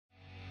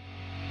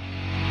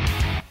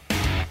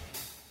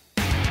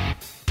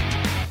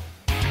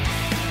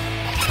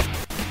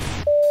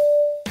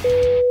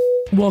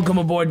Welcome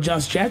aboard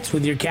Just Jets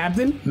with your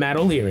captain, Matt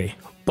O'Leary.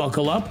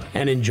 Buckle up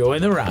and enjoy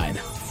the ride.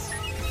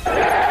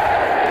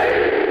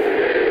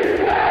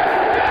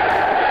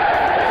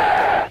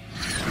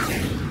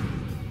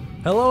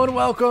 Hello and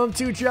welcome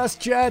to Just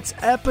Jets,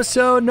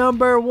 episode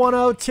number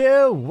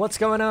 102. What's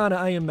going on?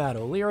 I am Matt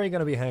O'Leary, going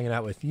to be hanging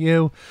out with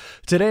you.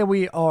 Today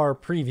we are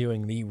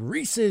previewing the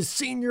Reese's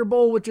Senior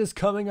Bowl, which is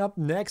coming up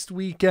next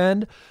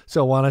weekend.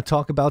 So I want to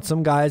talk about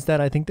some guys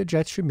that I think the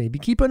Jets should maybe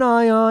keep an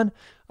eye on.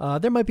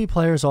 There might be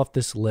players off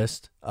this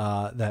list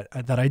that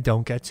I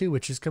don't get to,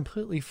 which is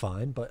completely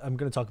fine, but I'm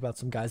going to talk about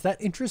some guys that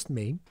interest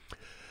me.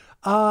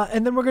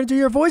 And then we're going to do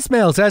your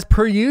voicemails as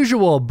per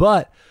usual.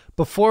 But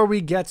before we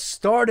get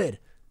started,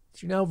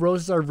 do you know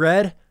roses are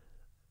red,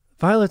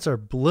 violets are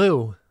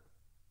blue,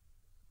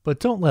 but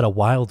don't let a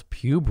wild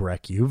pube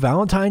wreck you.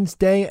 Valentine's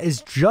Day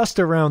is just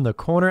around the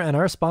corner, and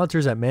our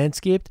sponsors at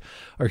Manscaped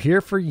are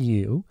here for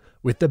you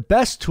with the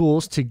best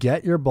tools to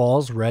get your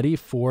balls ready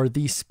for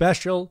the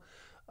special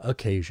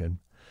occasion.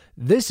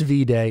 This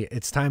V-Day,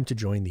 it's time to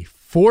join the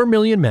 4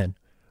 million men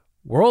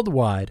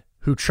worldwide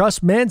who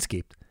trust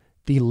Manscaped,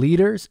 the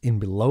leaders in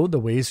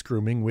below-the-waist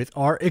grooming, with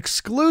our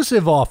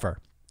exclusive offer.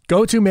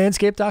 Go to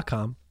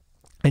manscaped.com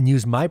and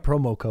use my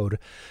promo code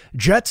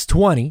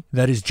JETS20,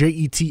 that is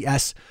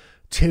JETS20,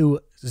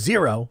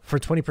 for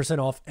 20%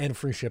 off and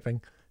free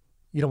shipping.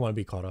 You don't want to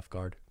be caught off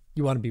guard.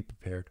 You want to be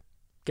prepared.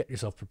 Get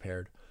yourself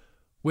prepared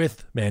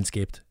with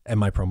Manscaped and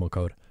my promo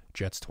code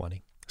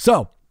JETS20.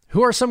 So,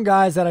 who are some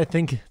guys that I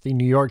think the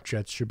New York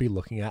Jets should be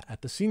looking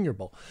at the Senior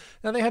Bowl?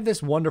 Now, they have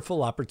this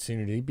wonderful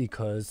opportunity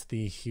because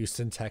the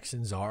Houston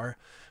Texans are,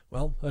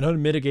 well, an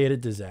unmitigated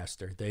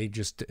disaster. They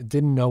just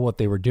didn't know what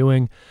they were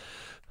doing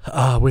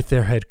with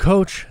their head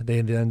coach. They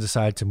then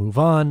decided to move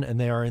on, and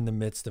they are in the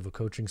midst of a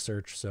coaching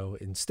search. So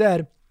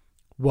instead,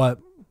 what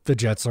the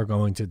Jets are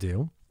going to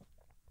do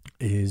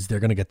is they're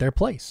going to get their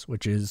place,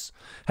 which is,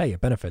 hey,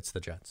 it benefits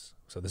the Jets.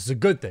 So this is a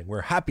good thing.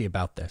 We're happy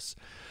about this.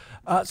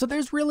 So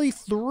there's really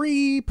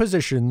three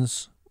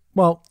positions,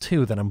 well,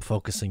 two that I'm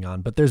focusing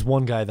on, but there's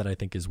one guy that I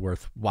think is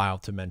worthwhile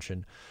to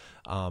mention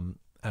at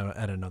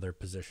another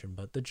position.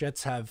 But the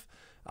Jets have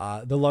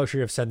the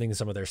luxury of sending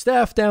some of their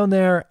staff down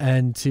there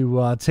and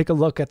to take a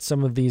look at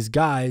some of these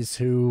guys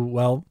who,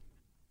 well,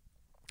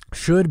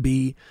 should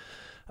be,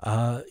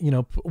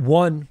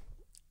 one,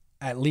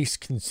 at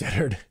least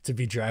considered to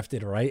be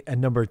drafted, right?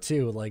 And number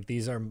two, like,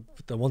 these are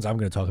the ones I'm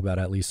going to talk about,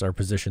 at least, are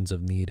positions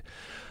of need.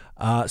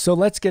 So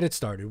let's get it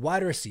started.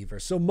 Wide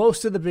receivers. So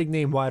most of the big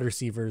name wide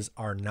receivers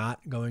are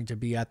not going to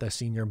be at the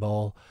Senior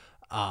Bowl.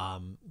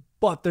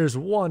 But there's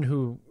one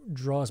who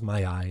draws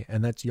my eye,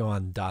 and that's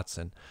Jahan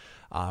Dotson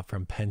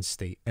from Penn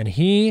State. And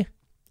he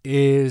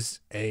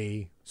is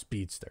a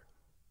speedster,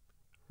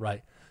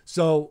 right?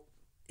 So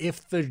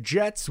if the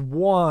Jets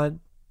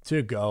want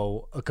to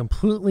go a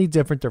completely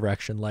different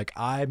direction, like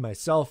I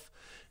myself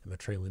am a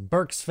Treylon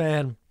Burks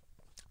fan,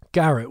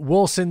 Garrett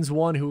Wilson's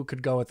one who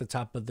could go at the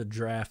top of the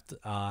draft,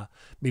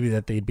 maybe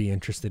that they'd be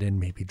interested in,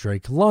 maybe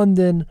Drake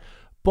London.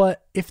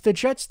 But if the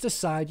Jets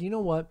decide, you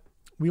know what,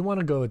 we want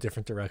to go a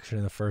different direction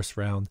in the first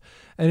round,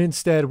 and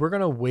instead we're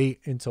going to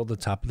wait until the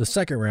top of the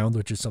second round,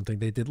 which is something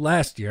they did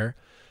last year,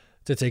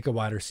 to take a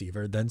wide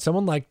receiver, then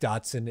someone like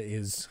Dotson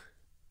is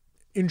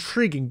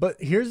intriguing. But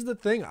here's the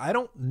thing. I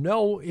don't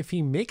know if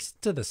he makes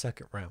it to the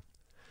second round.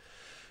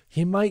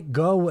 He might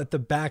go at the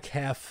back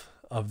half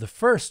of the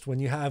first when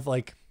you have,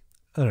 like,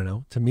 I don't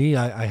know. To me,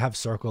 I have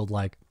circled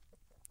like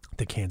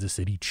the Kansas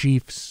City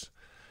Chiefs,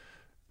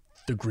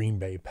 the Green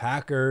Bay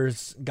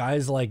Packers,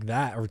 guys like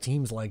that, or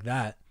teams like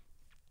that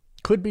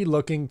could be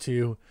looking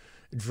to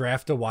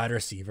draft a wide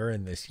receiver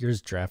in this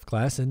year's draft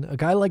class. And a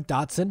guy like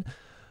Dotson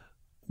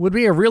would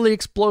be a really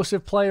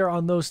explosive player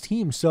on those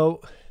teams.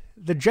 So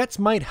the Jets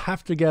might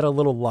have to get a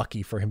little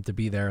lucky for him to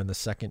be there in the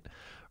second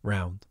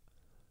round.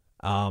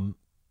 I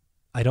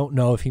don't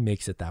know if he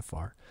makes it that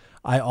far.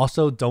 I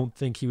also don't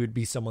think he would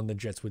be someone the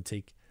Jets would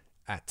take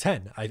at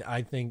 10.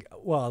 I think,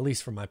 well, at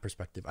least from my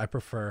perspective, I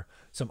prefer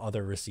some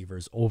other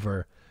receivers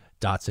over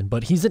Dotson.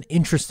 But he's an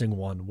interesting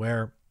one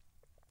where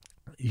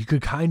you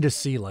could kind of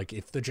see, like,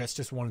 if the Jets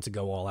just wanted to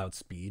go all out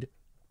speed,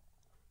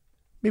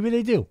 maybe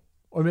they do.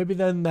 Or maybe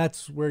then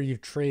that's where you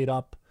trade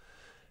up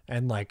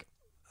and, like,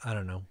 I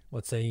don't know,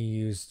 let's say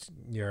you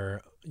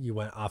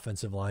went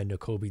offensive line to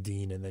Kobe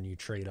Dean and then you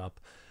trade up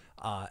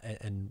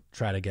and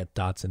try to get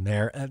Dotson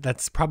there.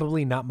 That's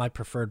probably not my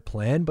preferred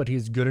plan, but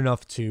he's good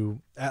enough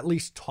to at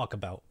least talk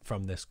about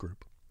from this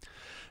group.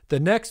 The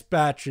next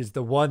batch is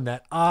the one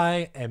that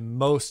I am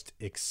most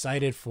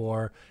excited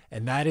for,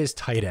 and that is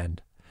tight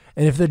end.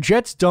 And if the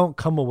Jets don't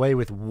come away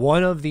with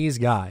one of these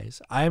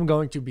guys, I am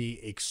going to be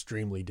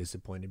extremely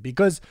disappointed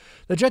because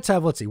the Jets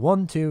have, let's see,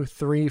 1, 2,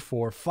 3,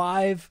 4,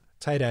 5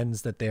 tight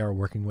ends that they are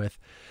working with.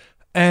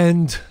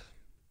 And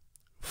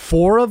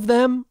 4 of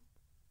them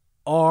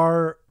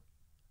are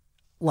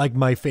like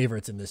my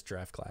favorites in this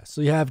draft class. So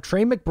you have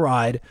Trey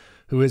McBride,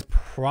 who is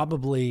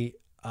probably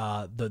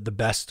the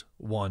best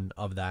one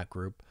of that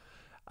group.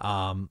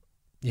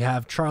 You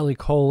have Charlie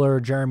Kolar,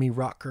 Jeremy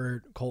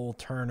Ruckert, Cole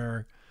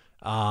Turner.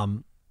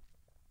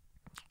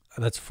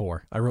 That's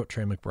 4. I wrote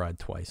Trey McBride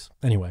twice.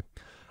 Anyway,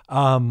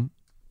 but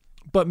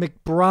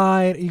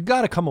McBride, you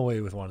got to come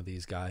away with one of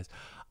these guys.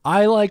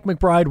 I like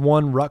McBride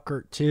 1,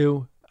 Ruckert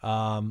 2.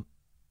 I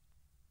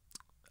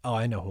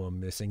know who I'm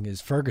missing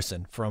is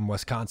Ferguson from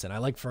Wisconsin. I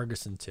like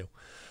Ferguson too.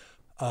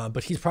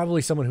 But he's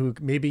probably someone who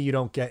maybe you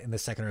don't get in the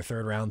second or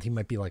third round. He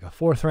might be like a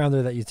 4th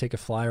rounder that you take a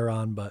flyer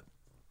on. But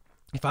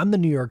if I'm the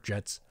New York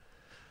Jets,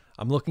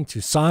 I'm looking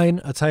to sign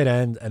a tight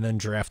end and then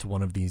draft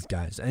one of these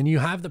guys. And you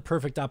have the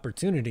perfect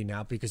opportunity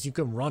now because you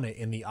can run it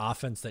in the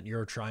offense that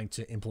you're trying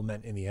to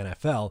implement in the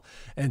NFL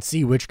and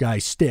see which guy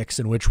sticks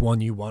and which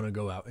one you want to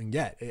go out and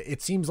get.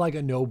 It seems like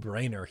a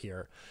no-brainer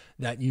here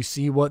that you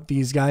see what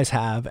these guys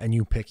have and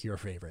you pick your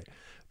favorite.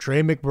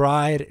 Trey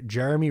McBride,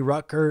 Jeremy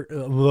Ruckert,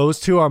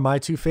 those two are my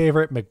 2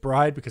 favorite.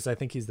 McBride because I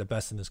think he's the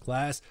best in this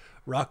class.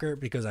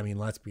 Ruckert because, I mean,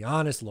 let's be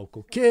honest,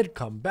 local kid,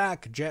 come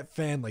back, Jet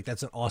fan, like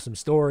that's an awesome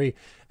story.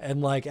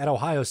 And like at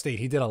Ohio State,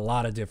 he did a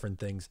lot of different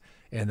things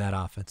in that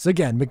offense.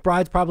 Again,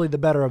 McBride's probably the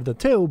better of the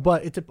 2,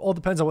 but it all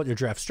depends on what your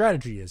draft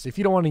strategy is. If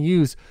you don't want to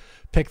use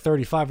pick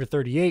 35 or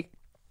 38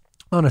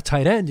 on a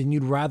tight end and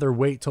you'd rather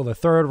wait till the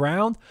 3rd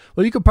round,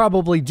 well, you could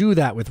probably do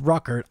that with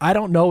Ruckert. I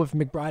don't know if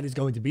McBride is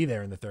going to be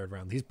there in the 3rd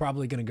round. He's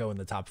probably going to go in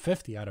the top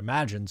 50, I'd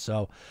imagine.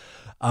 So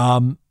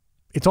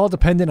it's all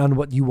dependent on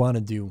what you want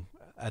to do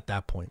at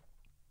that point.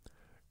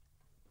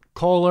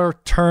 Kohler,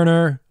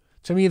 Turner,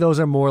 to me, those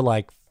are more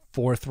like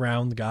 4th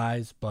round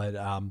guys, but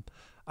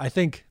I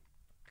think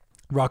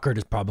Ruckert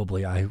is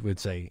probably, I would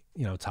say,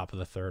 top of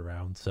the 3rd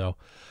round. So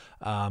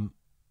come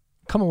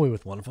away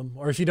with one of them.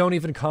 Or if you don't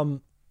even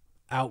come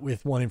out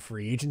with one in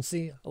free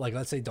agency, like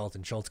let's say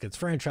Dalton Schultz gets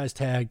franchise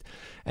tagged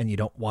and you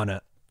don't want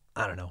to,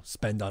 I don't know,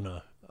 spend on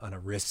a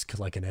risk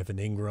like an Evan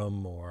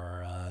Ingram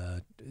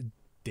or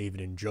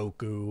David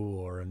Njoku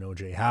or an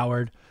OJ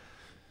Howard.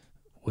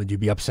 Would you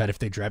be upset if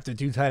they drafted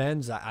 2 tight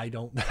ends? I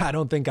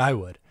don't think I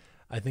would.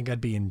 I think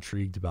I'd be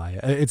intrigued by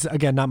it. It's,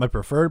 again, not my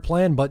preferred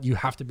plan, but you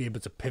have to be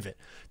able to pivot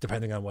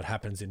depending on what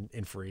happens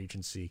in free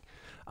agency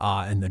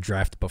and the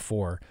draft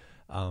before.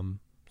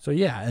 So,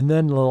 yeah, and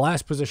then the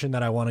last position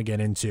that I want to get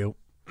into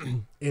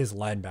is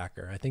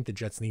linebacker. I think the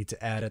Jets need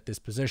to add at this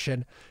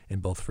position in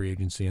both free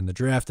agency and the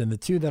draft. And the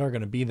 2 that are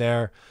going to be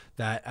there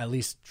that at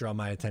least draw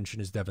my attention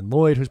is Devin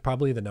Lloyd, who's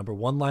probably the number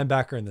 1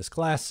 linebacker in this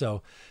class.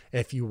 So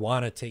if you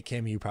want to take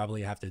him, you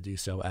probably have to do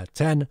so at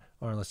 10,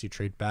 or unless you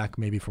trade back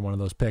maybe for one of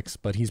those picks.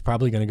 But he's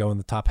probably going to go in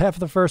the top half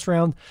of the 1st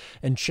round.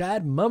 And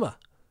Chad Muma,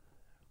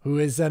 who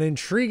is an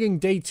intriguing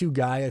day 2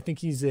 guy. I think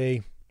he's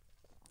a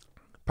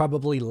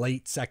probably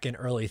late 2nd,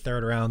 early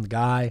 3rd round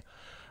guy.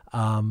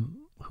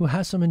 Who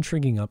has some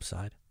intriguing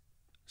upside.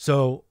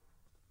 So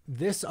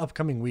this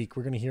upcoming week,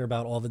 we're going to hear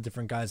about all the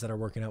different guys that are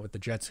working out with the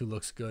Jets, who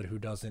looks good, who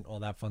doesn't, all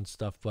that fun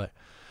stuff. But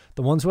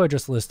the ones who I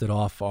just listed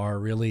off are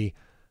really,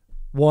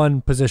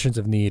 1, positions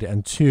of need,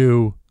 and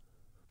 2,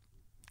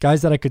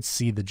 guys that I could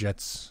see the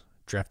Jets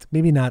draft.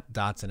 Maybe not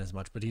Dotson as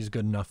much, but he's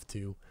good enough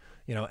to,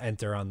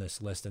 enter on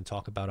this list and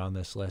talk about on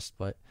this list.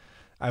 But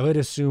I would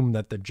assume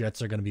that the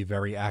Jets are going to be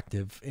very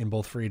active in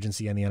both free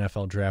agency and the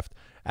NFL draft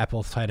at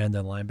both tight end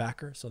and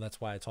linebacker. So that's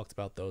why I talked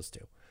about those 2.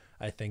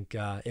 I think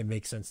it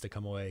makes sense to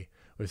come away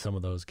with some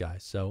of those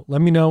guys. So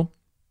let me know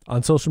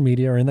on social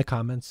media or in the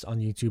comments on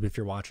YouTube if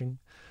you're watching.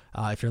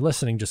 If you're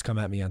listening, just come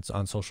at me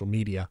on social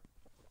media.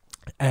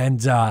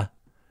 And let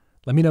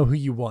me know who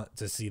you want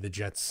to see the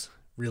Jets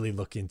really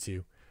look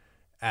into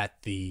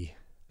at the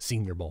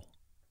Senior Bowl.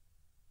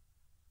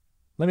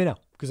 Let me know,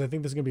 because I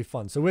think this is going to be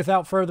fun. So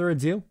without further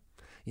ado,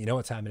 you know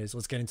what time it is.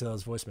 Let's get into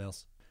those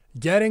voicemails.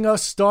 Getting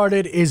us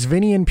started is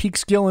Vinny in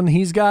Peekskill, and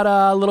he's got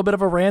a little bit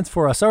of a rant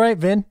for us. All right,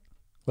 Vin,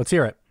 let's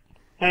hear it.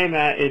 Hey,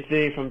 Matt, it's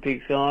Vinny from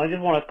Peekskill. I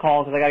just want to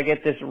call because I got to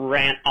get this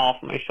rant off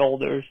my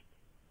shoulders.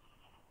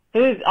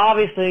 This is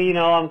obviously,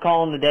 I'm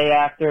calling the day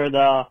after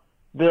the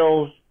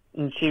Bills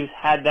and Chiefs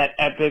had that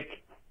epic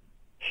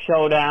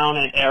showdown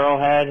at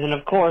Arrowhead, and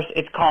of course,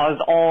 it's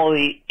caused all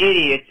the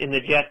idiots in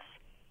the Jets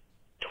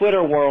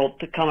Twitter world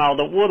to come out of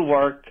the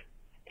woodwork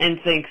and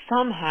think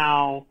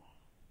somehow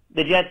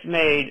the Jets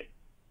made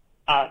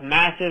a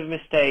massive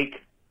mistake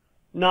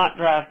not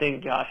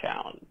drafting Josh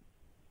Allen.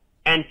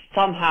 And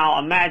somehow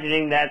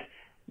imagining that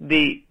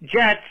the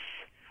Jets,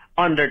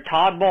 under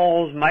Todd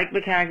Bowles, Mike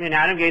McCagnon, and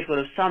Adam Gase, would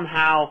have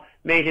somehow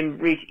made him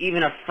reach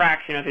even a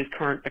fraction of his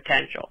current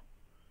potential.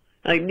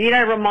 Like, need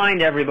I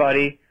remind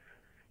everybody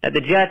that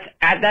the Jets,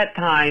 at that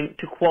time,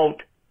 to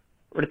quote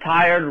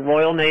retired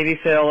Royal Navy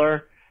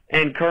sailor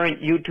and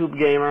current YouTube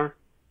gamer,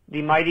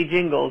 the Mighty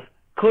Jingles,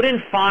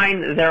 couldn't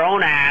find their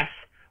own ass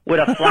with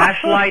a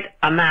flashlight,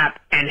 a map,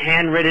 and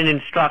handwritten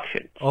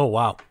instructions. Oh,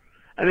 wow.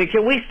 I mean,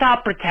 can we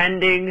stop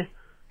pretending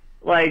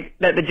like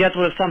that the Jets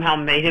would have somehow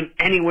made him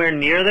anywhere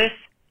near this?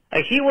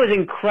 Like, he was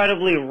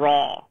incredibly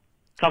raw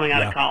coming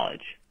out of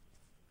college.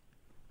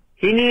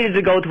 He needed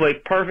to go to a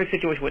perfect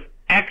situation with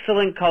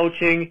excellent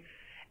coaching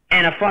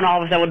and a front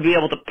office that would be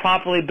able to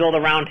properly build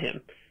around him.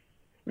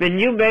 I mean,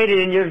 you made it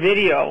in your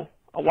video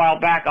a while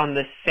back on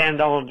the Sam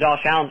Darnold,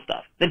 Josh Allen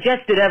stuff. The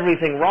Jets did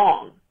everything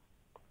wrong.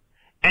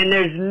 And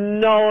there's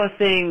no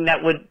thing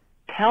that would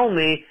tell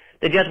me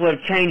the Jets would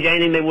have changed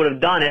anything they would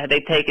have done had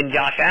they taken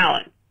Josh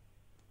Allen.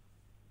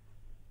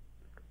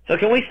 So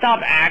can we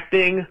stop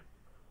acting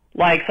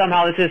like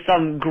somehow this is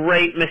some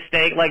great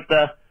mistake like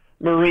the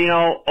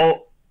Marino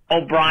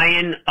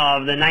O'Brien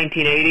of the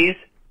 1980s?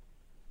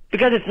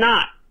 Because it's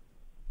not.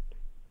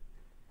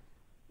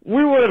 He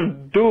would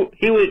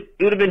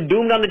have been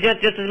doomed on the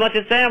Jets just as much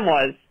as Sam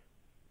was.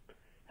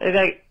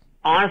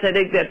 Honestly, I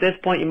think that at this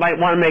point you might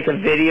want to make a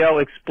video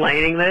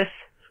explaining this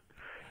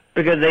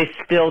because they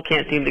still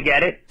can't seem to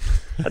get it.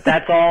 But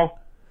that's all.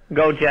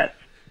 Go Jets.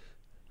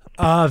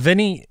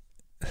 Vinny,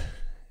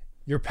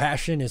 your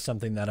passion is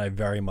something that I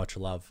very much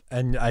love,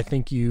 and I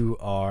think you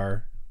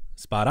are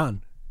spot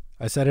on.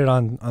 I said it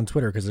on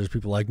Twitter because there's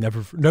people like,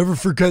 never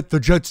forget the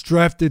Jets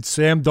drafted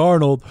Sam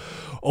Darnold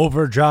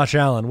over Josh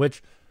Allen,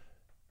 which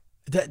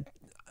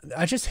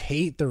I just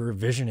hate the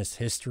revisionist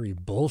history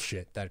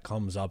bullshit that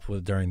comes up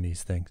with during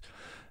these things.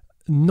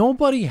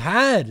 Nobody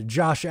had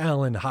Josh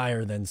Allen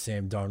higher than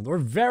Sam Darnold, or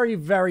very,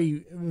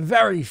 very,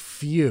 very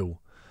few.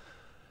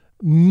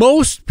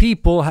 Most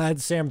people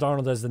had Sam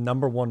Darnold as the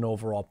number 1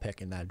 overall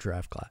pick in that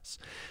draft class.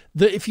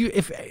 If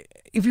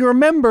you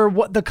remember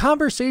what the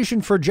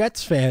conversation for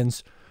Jets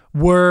fans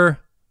were,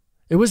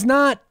 it was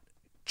not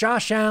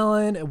Josh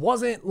Allen, it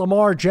wasn't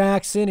Lamar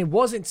Jackson, it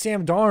wasn't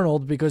Sam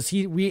Darnold because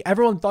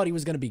everyone thought he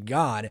was going to be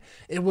God.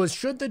 It was,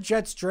 should the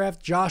Jets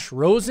draft Josh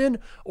Rosen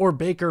or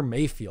Baker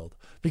Mayfield?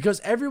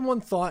 Because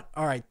everyone thought,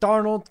 all right,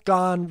 Darnold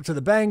gone to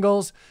the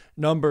Bengals.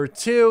 Number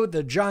 2,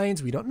 the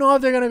Giants. We don't know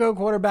if they're going to go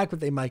quarterback, but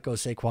they might go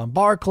Saquon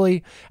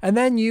Barkley. And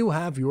then you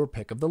have your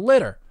pick of the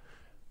litter.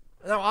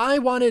 Now, I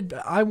went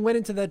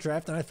into that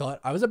draft and I thought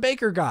I was a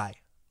Baker guy.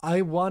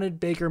 I wanted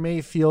Baker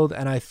Mayfield,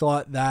 and I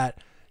thought that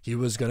he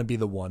was going to be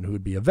the one who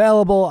would be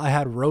available. I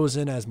had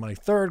Rosen as my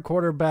 3rd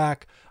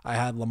quarterback. I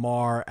had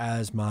Lamar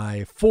as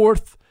my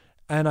 4th,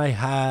 and I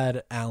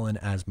had Allen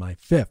as my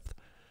 5th.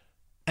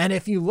 And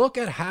if you look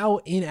at how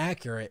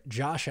inaccurate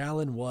Josh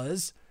Allen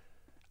was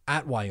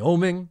at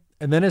Wyoming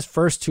and then his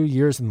first 2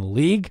 years in the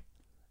league,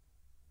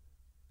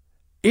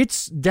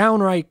 it's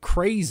downright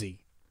crazy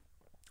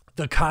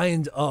the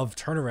kind of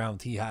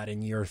turnaround he had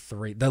in year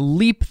 3, the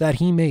leap that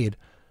he made.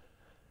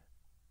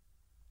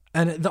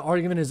 And the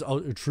argument is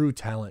a true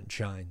talent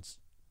shines.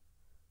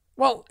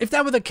 Well, if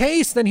that were the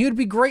case, then he would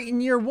be great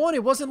in year 1.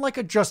 It wasn't like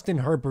a Justin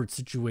Herbert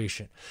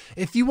situation.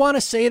 If you want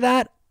to say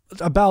that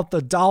about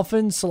the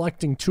Dolphins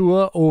selecting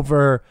Tua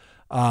over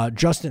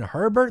Justin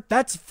Herbert,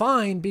 that's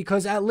fine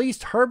because at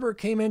least Herbert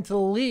came into the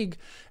league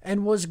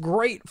and was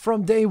great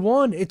from day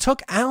 1. It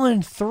took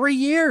Allen 3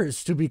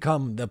 years to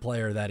become the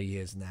player that he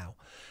is now.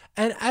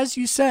 And as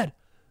you said,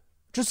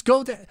 just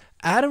go to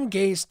Adam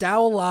Gase,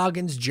 Dowell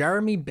Loggins,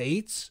 Jeremy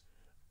Bates.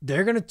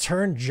 They're going to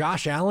turn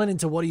Josh Allen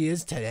into what he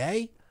is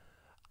today?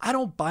 I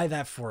don't buy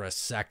that for a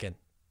second.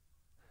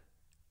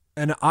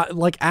 And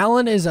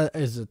Allen is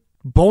a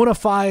bona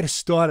fide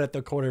stud at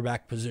the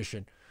quarterback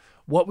position.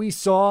 What we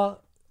saw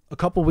a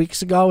couple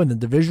weeks ago in the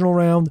divisional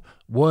round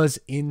was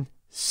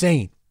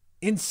insane.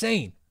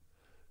 Insane.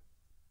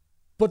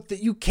 But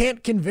you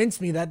can't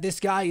convince me that this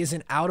guy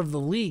isn't out of the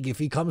league if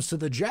he comes to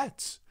the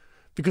Jets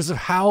because of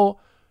how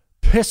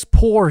piss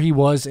poor he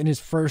was in his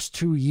first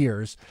 2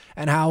 years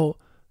and how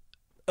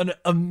an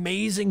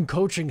amazing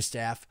coaching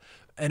staff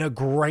and a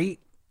great,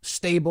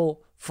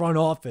 stable front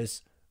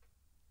office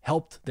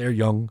helped their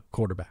young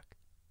quarterback.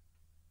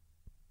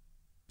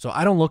 So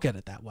I don't look at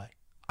it that way.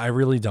 I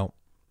really don't.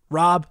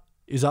 Rob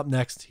is up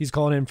next. He's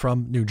calling in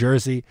from New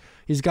Jersey.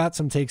 He's got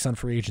some takes on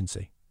free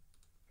agency.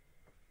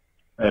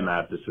 Hey,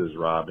 Matt, this is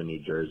Rob in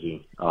New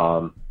Jersey.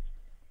 Want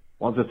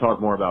to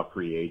talk more about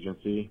free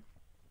agency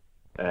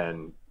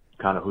and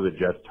kind of who the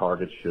Jets'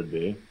 targets should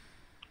be.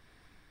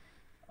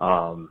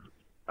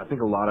 I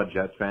think a lot of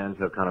Jets fans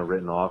have kind of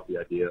written off the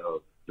idea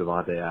of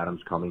Davante Adams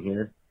coming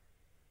here.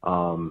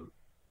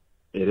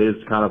 It is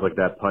kind of like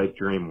that pipe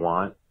dream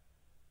want,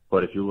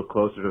 but if you look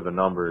closer to the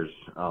numbers,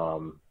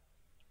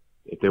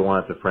 if they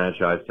wanted to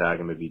franchise tag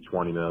him, it'd be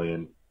 $20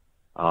 million.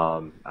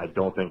 I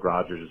don't think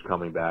Rodgers is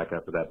coming back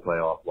after that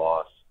playoff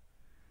loss,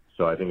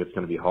 so I think it's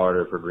going to be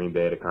harder for Green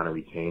Bay to kind of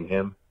retain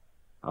him.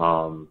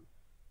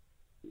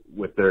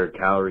 With their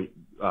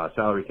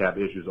salary cap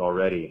issues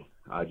already,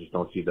 I just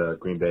don't see the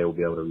Green Bay will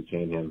be able to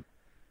retain him.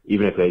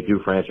 Even if they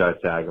do franchise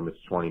tag him, it's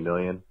 $20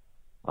 million.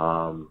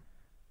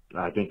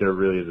 I think there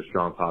really is a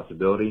strong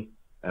possibility.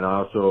 And I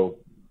also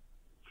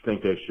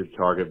think they should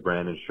target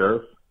Brandon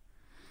Scherff.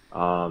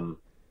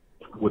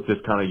 With this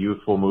kind of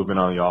youthful movement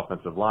on the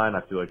offensive line,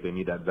 I feel like they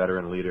need that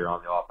veteran leader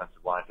on the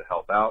offensive line to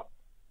help out.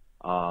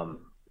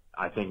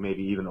 I think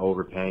maybe even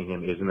overpaying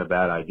him isn't a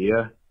bad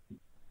idea.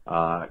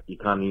 You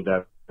kind of need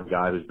that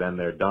guy who's been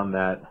there, done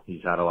that.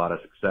 He's had a lot of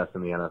success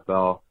in the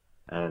NFL,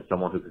 and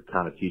someone who could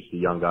kind of teach the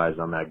young guys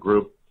on that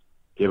group.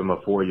 Give him a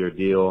 4-year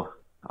deal.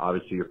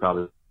 Obviously, you're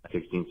probably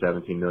 16,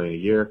 17 million a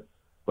year,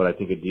 but I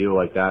think a deal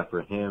like that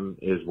for him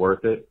is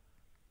worth it.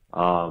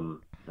 And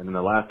then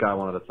the last guy I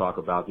wanted to talk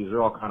about, these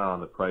are all kind of on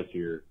the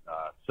pricier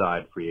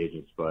side, free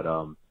agents, but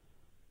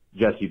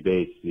Jesse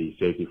Bates, the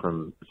safety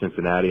from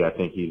Cincinnati, I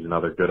think he's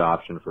another good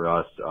option for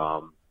us.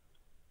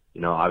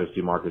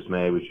 Obviously Marcus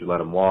May, we should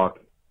let him walk.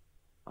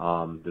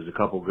 There's a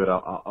couple good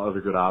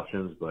other good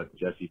options, but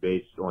Jesse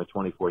Bates is only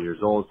 24 years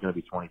old. He's going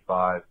to be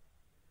 25.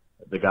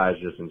 The guy's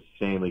just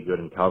insanely good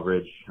in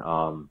coverage.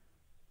 And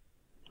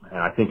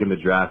I think in the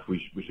draft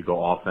we should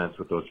go offense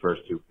with those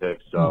first 2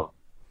 picks. So,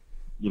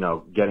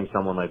 getting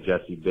someone like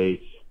Jesse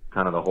Bates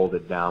kind of to hold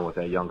it down with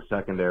that young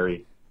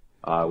secondary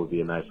would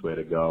be a nice way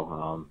to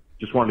go.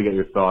 Just wanted to get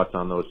your thoughts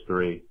on those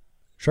 3.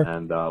 Sure.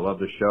 And love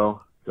the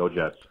show. Go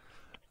Jets.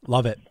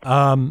 Love it.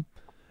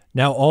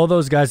 Now, all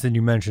those guys that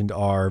you mentioned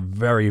are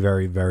very,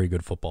 very, very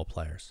good football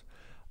players.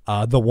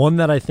 The one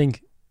that I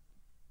think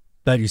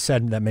that you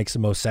said that makes the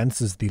most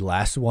sense is the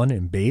last one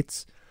in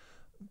Bates.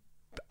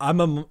 I'm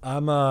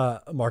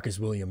a Marcus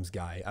Williams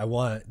guy. I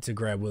want to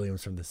grab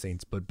Williams from the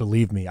Saints, but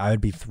believe me, I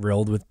would be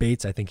thrilled with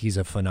Bates. I think he's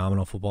a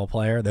phenomenal football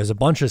player. There's a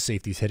bunch of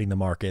safeties hitting the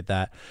market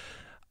that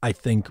I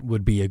think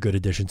would be a good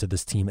addition to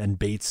this team, and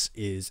Bates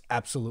is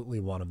absolutely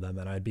one of them,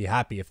 and I'd be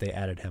happy if they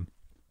added him.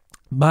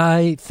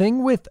 My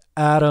thing with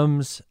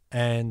Adams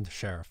and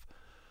Sheriff,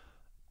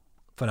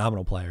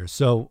 phenomenal players.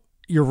 So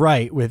you're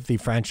right with the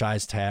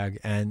franchise tag,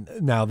 and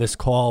now this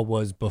call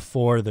was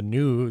before the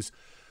news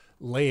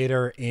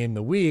later in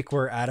the week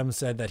where Adams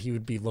said that he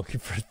would be looking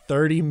for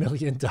 $30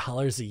 million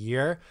a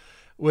year,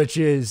 which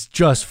is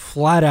just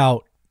flat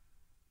out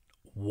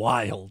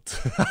wild.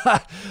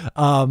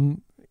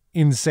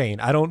 Insane.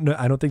 I don't know.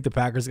 I don't think the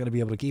Packers are going to be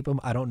able to keep him.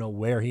 I don't know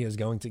where he is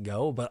going to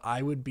go, but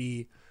I would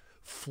be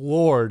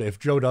floored if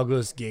Joe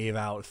Douglas gave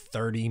out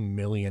 $30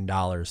 million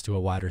to a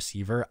wide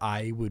receiver.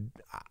 I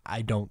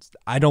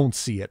don't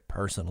see it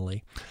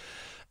personally.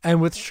 And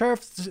with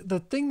Sheriff, the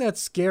thing that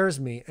scares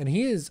me, and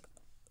he is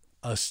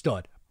a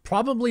stud,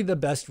 probably the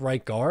best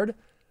right guard.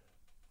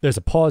 There's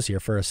a pause here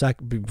for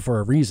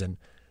a reason.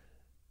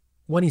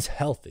 When he's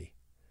healthy,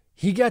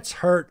 he gets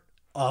hurt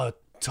a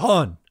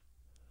ton.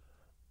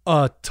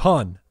 I'll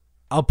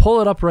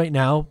pull it up right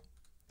now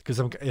because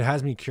it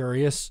has me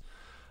curious.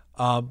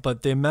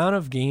 But the amount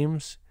of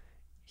games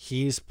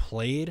he's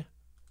played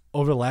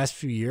over the last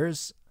few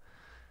years,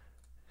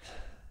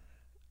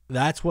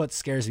 that's what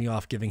scares me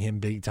off giving him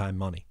big time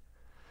money.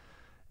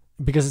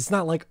 Because it's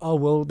not like, oh,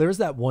 well, there's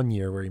that one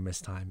year where he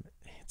missed time.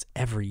 It's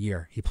every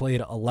year. He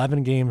played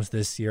 11 games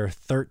this year,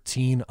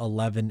 13,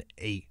 11,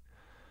 8.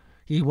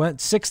 He went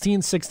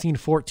 16, 16,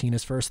 14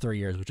 his first 3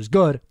 years, which is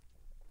good.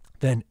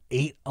 Then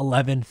 8,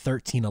 11,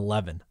 13,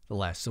 11 the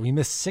last. So he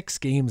missed 6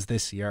 games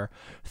this year,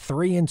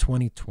 3 in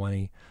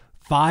 2020,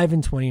 5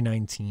 in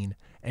 2019,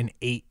 and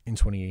 8 in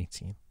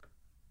 2018.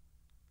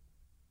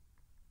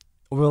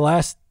 Over the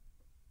last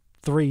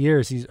 3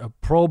 years, he's a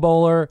Pro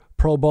Bowler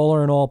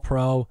and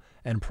All-Pro,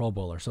 and Pro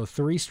Bowler. So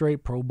 3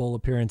 straight Pro Bowl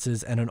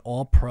appearances and an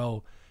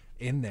All-Pro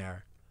in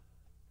there.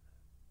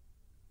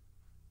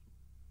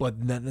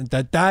 But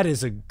that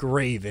is a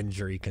grave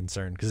injury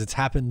concern because it's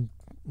happened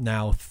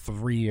now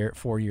 4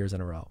 years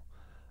in a row.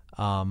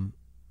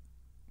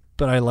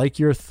 But I like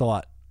your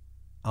thought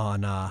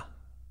on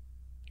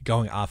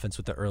going offense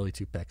with the early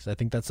 2 picks. I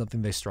think that's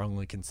something they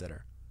strongly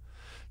consider.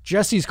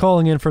 Jesse's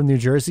calling in from New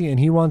Jersey, and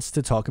he wants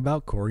to talk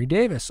about Corey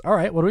Davis. All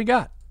right, what do we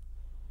got?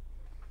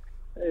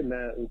 Hey,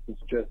 Matt, this is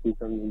Jesse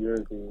from New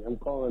Jersey. I'm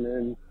calling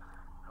in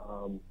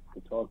to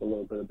talk a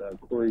little bit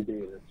about Corey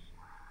Davis.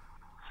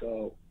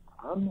 So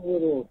I'm a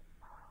little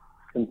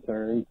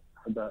concerned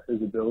about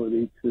his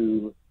ability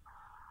to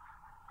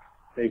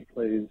make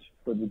plays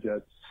for the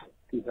Jets.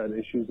 He's had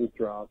issues with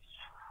drops,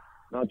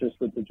 not just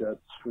with the Jets,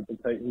 with the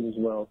Titans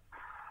as well.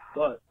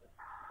 But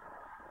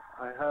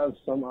I have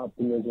some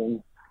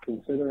optimism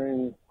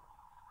considering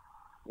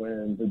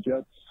when the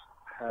Jets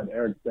had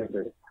Eric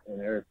Decker,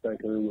 and Eric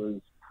Decker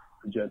was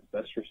the Jets'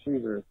 best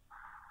receiver,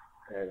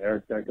 and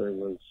Eric Decker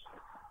was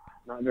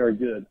not very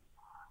good.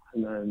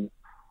 And then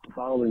the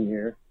following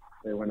year,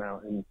 they went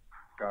out and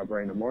got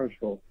Brandon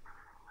Marshall,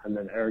 and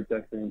then Eric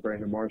Decker and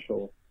Brandon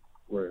Marshall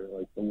were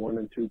like the 1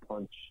 and 2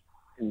 punch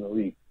in the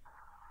league.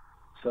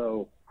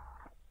 So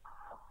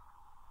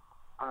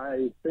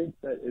I think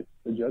that if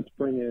the Jets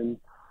bring in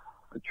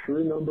a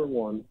true number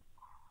 1,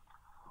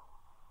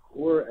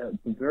 or at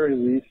the very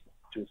least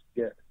just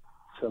get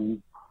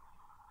some,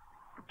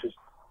 just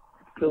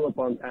fill up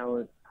on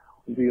talent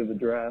via the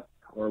draft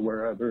or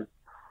wherever,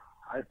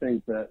 I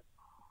think that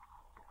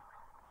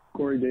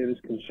Corey Davis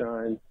can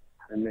shine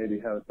and maybe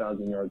have a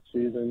 1,000-yard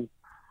season.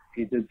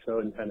 He did so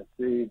in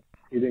Tennessee.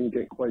 He didn't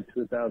get quite to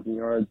 1,000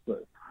 yards,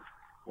 but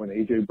when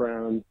A.J.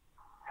 Brown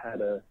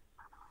had a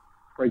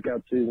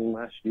breakout season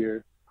last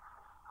year,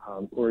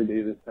 Corey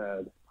Davis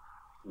had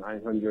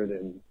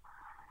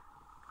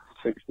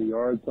 960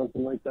 yards,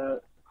 something like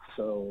that.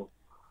 So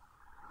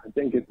I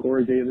think if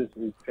Corey Davis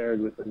is paired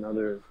with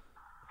another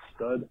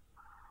stud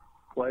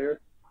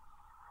player,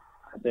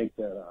 I think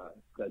that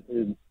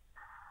his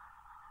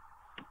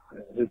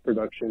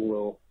production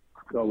will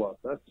go up.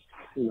 That's,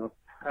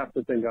 have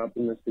to think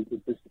optimistic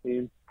with this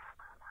team.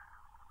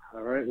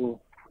 All right,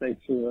 well,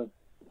 thanks for the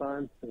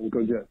time, and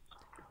go Jets.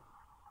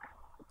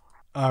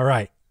 All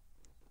right.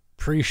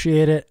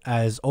 Appreciate it,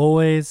 as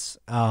always.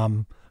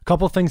 A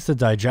couple things to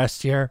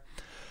digest here.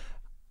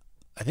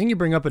 I think you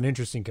bring up an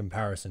interesting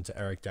comparison to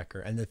Eric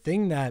Decker. And the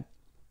thing that,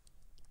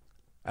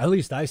 at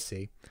least I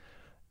see,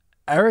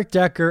 Eric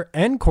Decker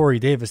and Corey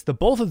Davis, the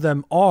both of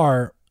them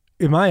are,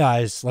 in my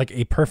eyes, like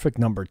a perfect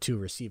number 2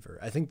 receiver.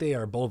 I think they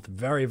are both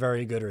very,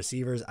 very good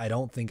receivers. I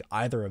don't think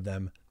either of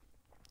them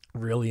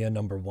really a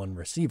number 1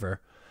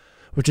 receiver,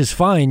 which is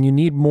fine. You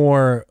need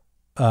more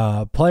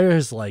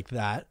players like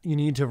that. You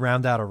need to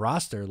round out a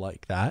roster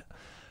like that.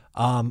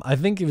 I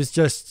think it was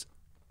just,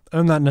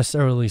 I'm not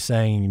necessarily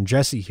saying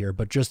Jesse here,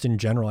 but just in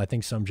general, I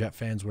think some Jet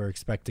fans were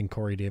expecting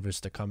Corey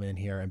Davis to come in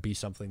here and be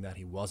something that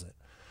he wasn't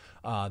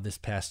this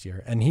past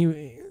year.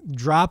 And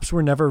drops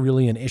were never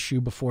really an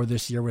issue before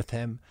this year with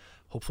him.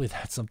 Hopefully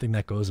that's something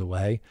that goes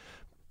away.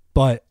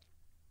 But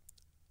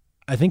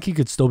I think he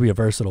could still be a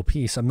versatile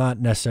piece. I'm not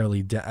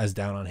necessarily as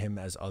down on him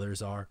as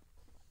others are.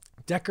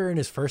 Decker in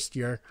his first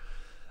year,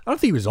 I don't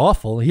think he was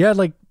awful. He had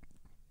like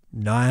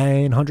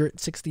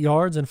 960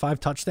 yards and 5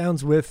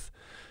 touchdowns with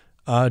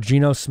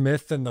Geno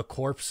Smith and the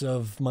corpse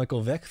of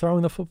Michael Vick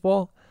throwing the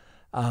football.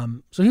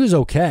 So he was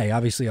okay.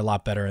 Obviously a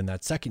lot better in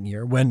that second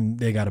year when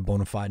they got a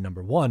bona fide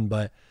number 1.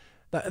 But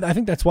I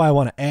think that's why I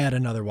want to add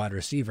another wide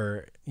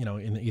receiver,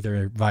 in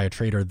either via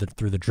trade or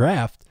through the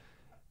draft.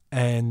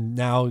 And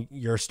now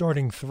your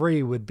starting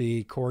 3 would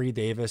be Corey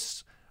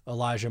Davis,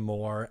 Elijah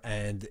Moore,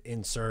 and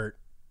insert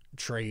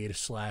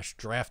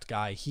trade/draft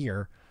guy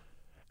here.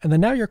 And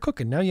then now you're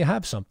cooking. Now you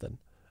have something.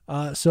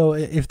 So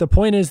if the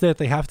point is that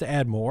they have to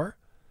add more,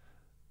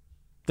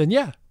 then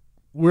yeah,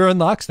 we're in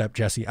lockstep,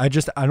 Jesse. I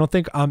don't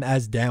think I'm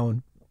as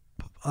down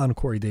on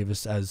Corey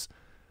Davis as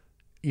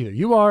either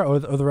you are or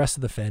the rest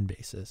of the fan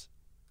base is.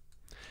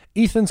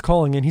 Ethan's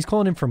calling in. He's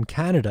calling in from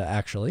Canada,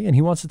 actually, and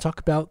he wants to talk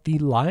about the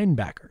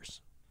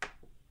linebackers.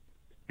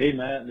 Hey,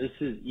 Matt. This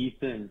is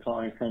Ethan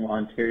calling from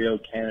Ontario,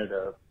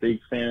 Canada. Big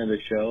fan of the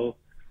show.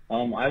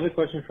 I have a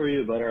question for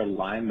you about our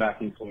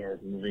linebacking core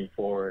moving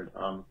forward.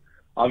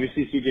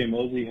 Obviously, C.J.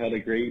 Mosley had a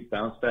great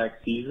bounce-back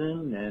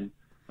season, and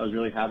I was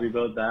really happy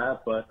about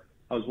that. But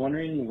I was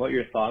wondering what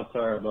your thoughts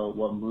are about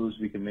what moves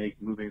we can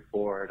make moving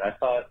forward. I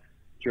thought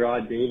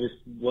Gerard Davis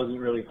wasn't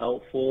really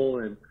helpful,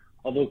 and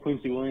although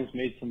Quincy Williams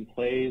made some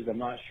plays, I'm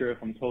not sure if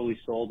I'm totally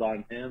sold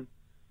on him.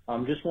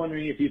 I'm just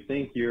wondering if you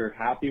think you're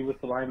happy with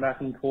the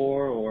linebacking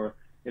core or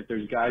if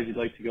there's guys you'd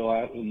like to go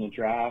out in the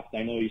draft.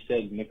 I know you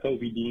said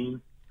Nakobe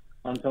Dean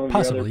on some of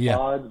your other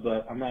pods,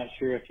 but I'm not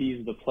sure if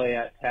he's the play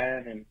at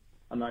 10, and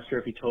I'm not sure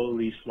if he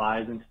totally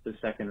slides into the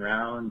second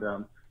round.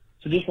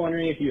 So just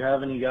wondering if you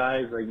have any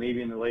guys, like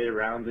maybe in the later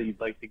rounds, that you'd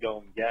like to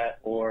go and get,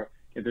 or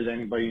if there's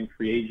anybody in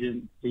free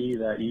agency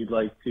that you'd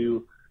like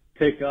to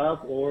pick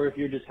up, or if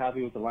you're just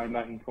happy with the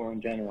linebacking core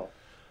in general.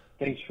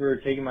 Thanks for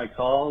taking my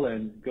call,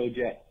 and go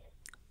Jets.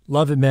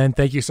 Love it, man.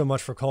 Thank you so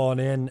much for calling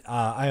in.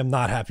 I am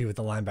not happy with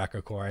the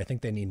linebacker core. I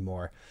think they need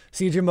more.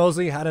 C.J.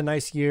 Mosley had a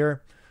nice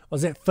year.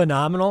 Was it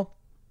phenomenal?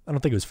 I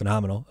don't think it was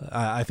phenomenal.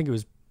 I think it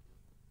was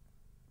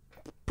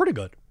pretty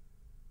good.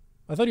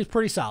 I thought he was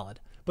pretty solid,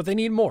 but they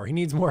need more. He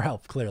needs more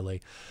help,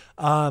 clearly.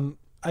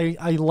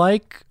 I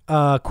like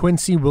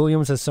Quincy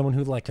Williams as someone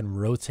who can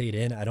rotate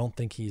in. I don't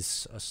think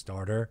he's a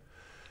starter.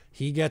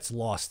 He gets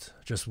lost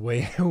just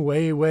way,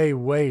 way, way,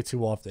 way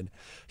too often.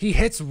 He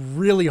hits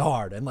really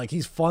hard, and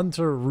he's fun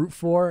to root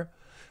for.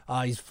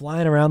 He's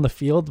flying around the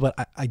field, but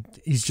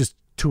he's just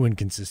too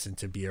inconsistent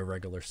to be a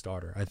regular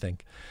starter, I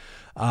think.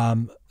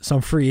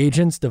 Some free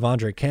agents,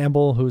 Devondre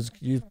Campbell, who's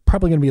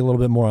probably going to be a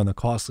little bit more on the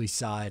costly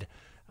side.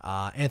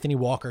 Anthony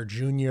Walker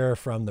Jr.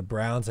 from the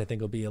Browns, I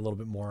think will be a little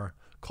bit more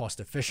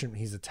cost efficient.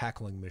 He's a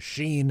tackling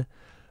machine.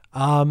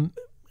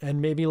 And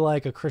maybe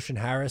a Christian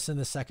Harris in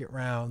the second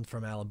round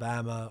from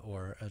Alabama,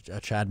 or a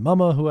Chad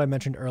Mumma, who I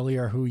mentioned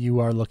earlier, who you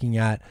are looking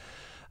at,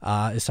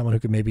 is someone who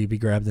could maybe be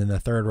grabbed in the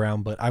third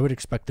round. But I would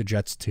expect the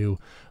Jets to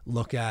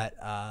look at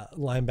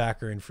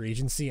linebacker in free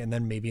agency, and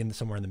then maybe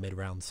somewhere in the mid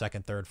round,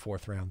 second, third,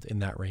 fourth round, in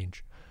that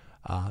range.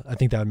 I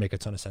think that would make a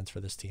ton of sense for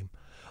this team.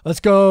 Let's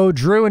go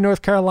Drew in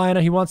North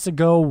Carolina. He wants to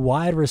go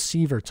wide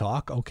receiver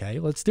talk. Okay,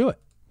 let's do it.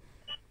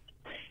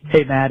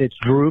 Hey, Matt, it's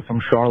Drew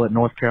from Charlotte,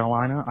 North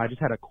Carolina. I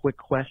just had a quick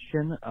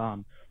question.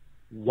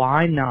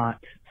 Why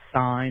not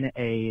sign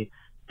a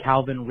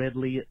Calvin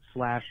Ridley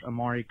 /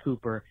 Amari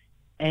Cooper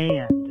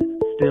and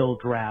still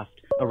draft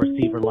a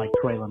receiver like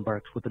Treylon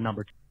Burks with the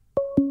number 2?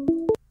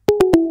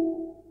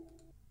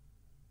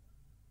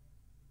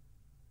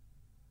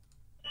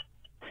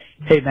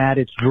 Hey, Matt,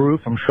 it's Drew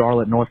from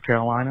Charlotte, North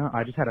Carolina.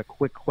 I just had a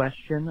quick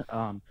question.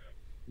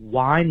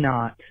 Why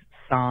not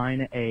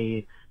sign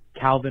a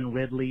Calvin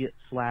Ridley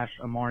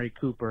 / Amari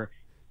Cooper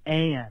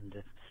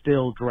and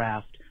still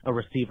draft a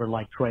receiver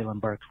like Treylon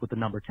Burks with the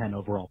number 10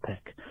 overall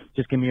pick?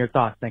 Just give me your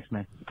thoughts. Thanks,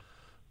 man.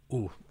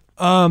 Ooh.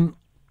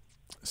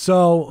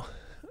 So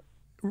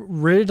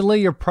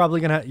Ridley, you're probably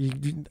going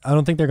to – I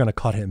don't think they're going to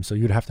cut him, so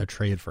you'd have to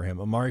trade for him.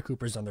 Amari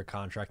Cooper's under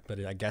contract,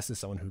 but I guess is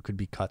someone who could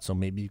be cut, so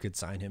maybe you could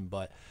sign him.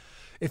 But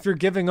if you're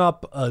giving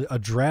up a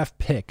draft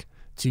pick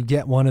to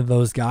get one of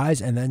those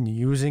guys and then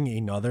using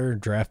another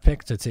draft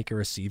pick to take a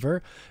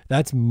receiver,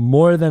 that's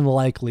more than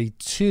likely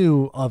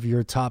 2 of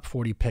your top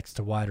 40 picks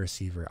to wide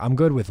receiver. I'm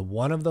good with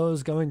one of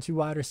those going to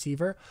wide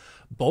receiver.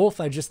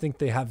 Both, I just think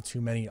they have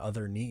too many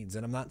other needs.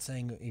 And I'm not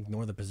saying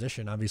ignore the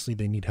position. Obviously,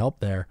 they need help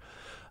there.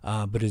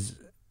 But is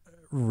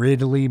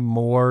Ridley,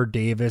 Moore,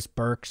 Davis,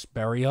 Burks,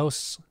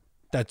 Berrios,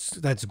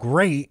 that's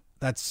great.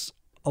 That's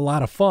a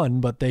lot of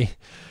fun, but they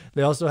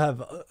also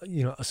have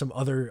some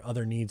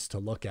other needs to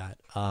look at.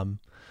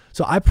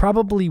 So I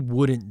probably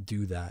wouldn't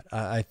do that.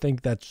 I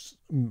think that's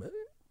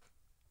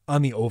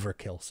on the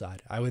overkill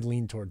side. I would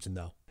lean towards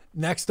no.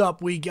 Next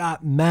up, we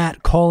got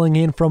Matt calling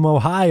in from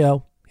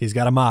Ohio. He's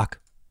got a mock.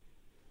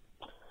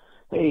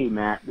 Hey,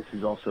 Matt. This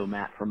is also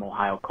Matt from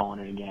Ohio calling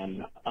in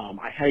again.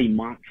 I had a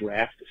mock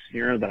draft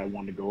scenario that I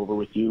wanted to go over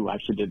with you. I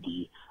actually did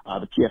the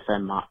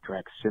PFN mock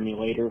draft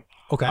simulator.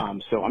 Okay.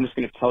 So I'm just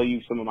going to tell you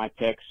some of my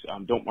picks.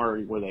 Don't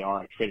worry where they are.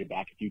 I traded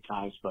back a few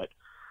times, but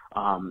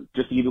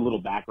just to give you a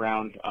little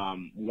background,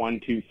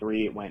 1, 2,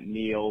 3, it went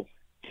Neal,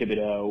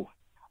 Thibodeau,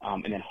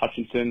 and then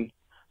Hutchinson.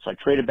 So I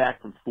traded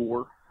back from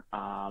 4,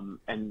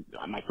 and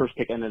my first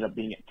pick ended up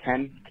being at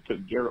 10. I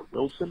took Garrett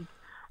Wilson,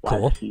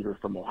 wide receiver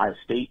from Ohio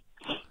State.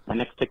 My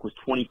next pick was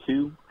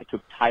 22. I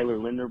took Tyler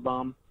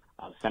Linderbaum,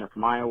 center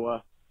from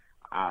Iowa.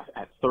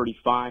 At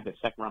 35, the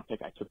second-round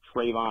pick, I took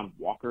Trayvon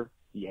Walker,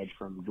 the edge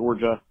from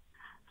Georgia.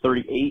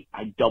 38,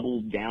 I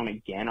doubled down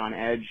again on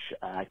edge.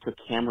 I took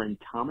Cameron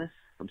Thomas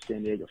from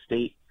San Diego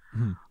State.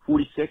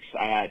 46,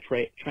 I had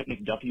Trent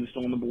McDuffie was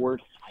still on the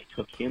board. I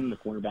took him, the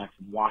cornerback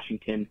from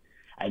Washington.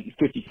 At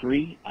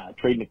 53,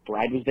 Trey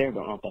McBride was there.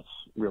 Don't know if that's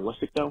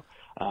realistic, though.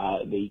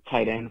 The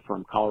tight end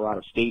from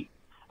Colorado State.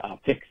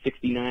 Pick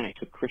 69, I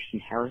took Christian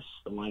Harris,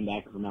 the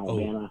linebacker from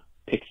Alabama.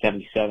 Pick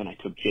 77, I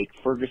took Jake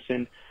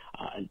Ferguson,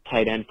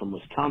 tight end from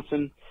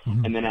Wisconsin.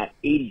 And then at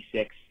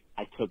 86,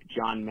 I took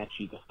John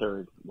Mechie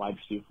III, wide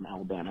receiver from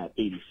Alabama at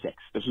 86.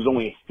 This was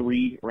only a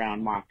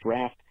 3-round mock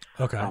draft.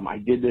 Okay. I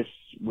did this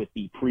with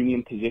the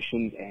premium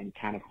positions and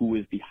kind of who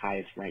is the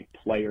highest ranked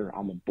player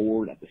on the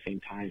board at the same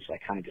time. So I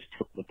kind of just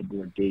took what the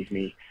board gave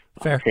me,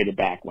 traded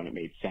back when it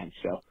made sense.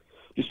 So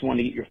just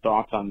wanted to get your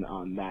thoughts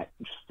on that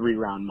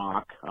 3-round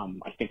mock.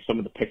 I think some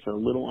of the picks are a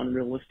little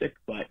unrealistic,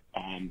 but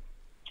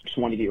just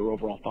wanted to get your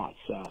overall thoughts.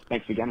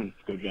 Thanks again, and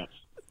go Jets.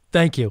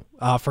 Thank you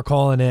for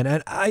calling in.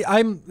 And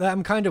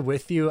I'm kind of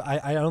with you.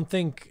 I don't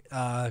think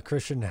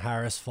Christian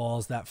Harris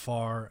falls that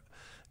far.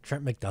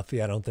 Trent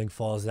McDuffie, I don't think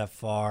falls that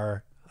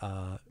far.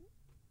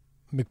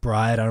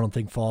 McBride, I don't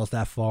think falls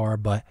that far.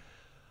 But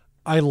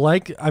I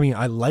like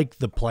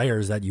the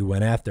players that you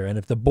went after. And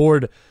if the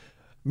board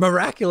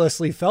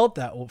miraculously fell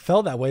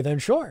that way, then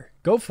sure,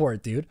 go for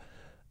it, dude.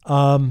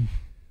 Even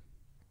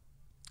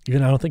I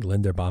don't think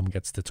Linderbaum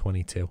gets to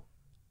 22.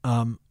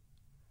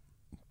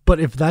 But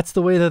if that's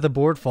the way that the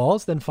board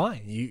falls, then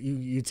fine.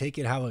 You take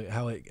it how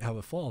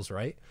it falls,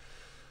 right?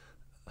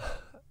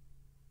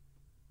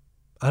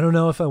 I don't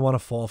know if I want to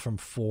fall from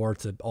 4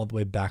 to all the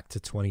way back to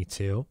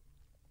 22.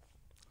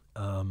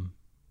 I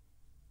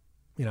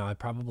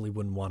probably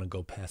wouldn't want to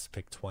go past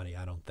pick 20.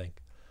 I don't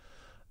think.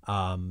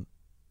 I'd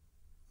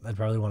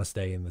probably want to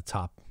stay in the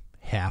top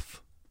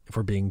half if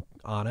we're being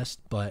honest.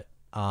 But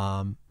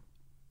I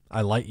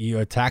like you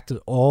attacked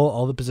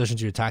all the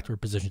positions you attacked were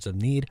positions of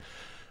need.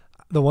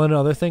 The one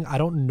other thing, I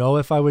don't know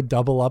if I would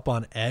double up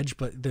on edge,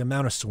 but the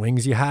amount of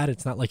swings you had,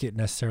 it's not like it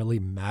necessarily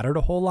mattered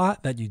a whole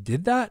lot that you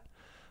did that.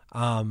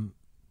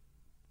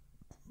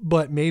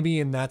 But maybe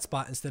in that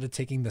spot, instead of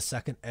taking the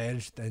second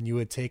edge, then you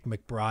would take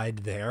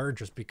McBride there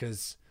just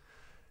because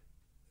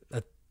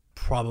that's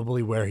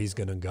probably where he's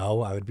going to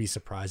go. I would be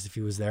surprised if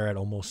he was there at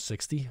almost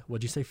 60.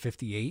 What'd you say,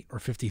 58 or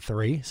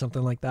 53,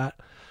 something like that?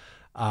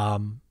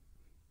 But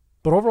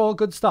overall,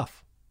 good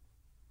stuff.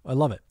 I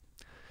love it.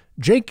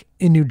 Jake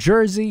in New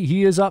Jersey,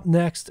 he is up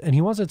next, and he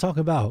wants to talk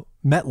about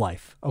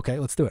MetLife. Okay,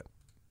 let's do it.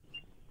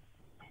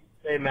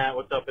 Hey, Matt,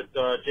 what's up? It's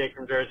Jake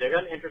from Jersey. I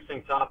got an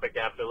interesting topic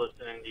after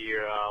listening to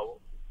your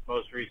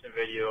most recent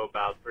video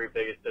about 3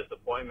 biggest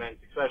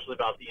disappointments, especially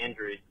about the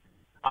injuries.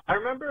 I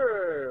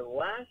remember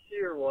last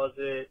year, was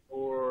it,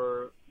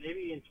 or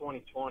maybe in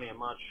 2020, I'm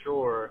not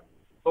sure,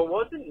 but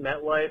wasn't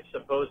MetLife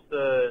supposed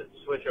to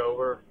switch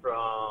over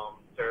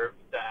from turf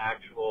to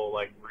actual,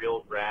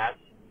 real grass?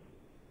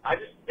 Don't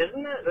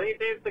you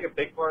think it's a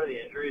big part of the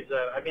injuries?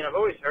 I've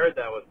always heard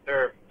that with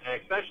turf,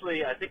 and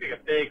especially I think a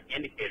big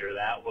indicator of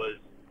that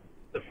was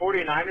the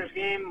 49ers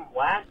game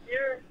last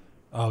year.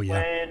 Oh,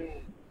 yeah.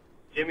 When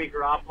Jimmy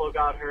Garoppolo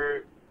got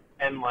hurt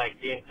and,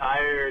 the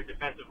entire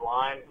defensive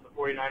line for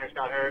the 49ers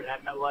got hurt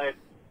at MetLife.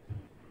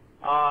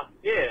 I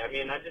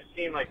just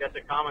seem like that's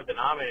a common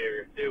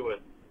denominator, too,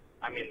 with,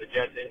 the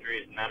Jets'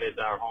 injuries, and that is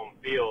our home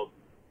field.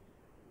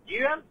 Do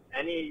you have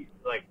any,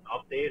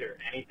 update or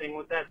anything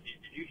with that?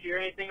 Did you hear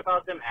anything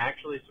about them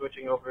actually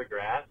switching over to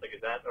grass?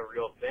 Is that a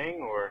real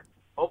thing? Or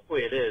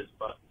hopefully it is,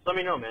 but let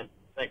me know, man.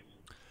 Thanks.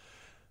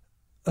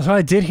 So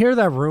I did hear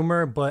that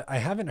rumor, but I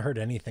haven't heard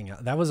anything.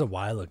 That was a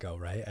while ago,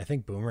 right? I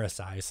think Boomer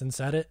Esiason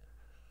said it.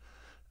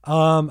 I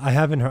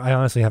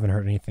honestly haven't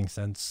heard anything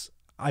since.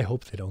 I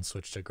hope they don't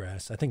switch to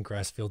grass. I think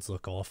grass fields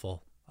look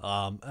awful.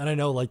 And I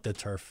know like the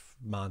turf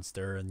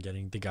monster and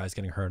the guys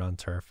getting hurt on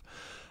turf.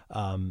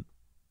 So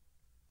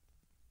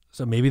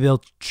maybe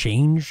they'll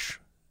change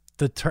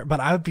the turf, but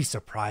I would be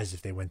surprised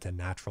if they went to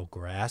natural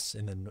grass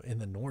in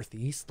the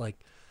Northeast. Like,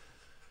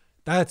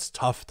 that's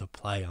tough to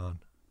play on.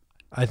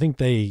 I think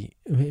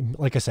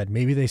like I said,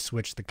 maybe they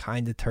switch the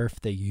kind of turf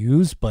they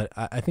use, but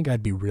I think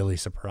I'd be really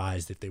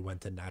surprised if they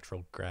went to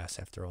natural grass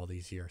after all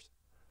these years.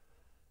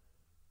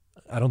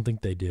 I don't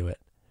think they do it.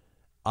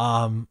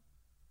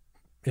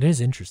 It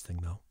is interesting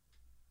though,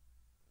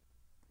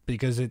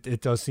 because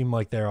it does seem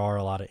like there are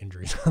a lot of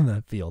injuries on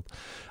that field.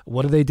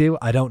 What do they do?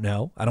 I don't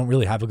know. I don't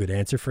really have a good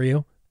answer for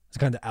you. It's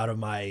kind of out of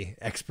my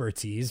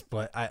expertise,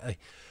 but I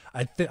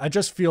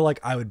just feel like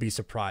I would be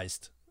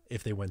surprised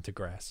if they went to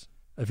grass.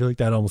 I feel like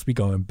that'd almost be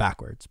going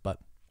backwards, but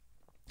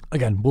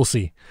again, we'll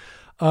see.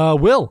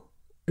 Will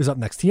is up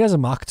next. He has a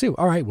mock too.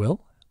 All right,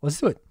 Will, let's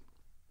do it.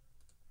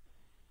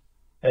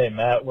 Hey,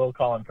 Matt, Will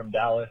calling from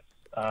Dallas.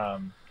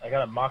 I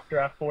got a mock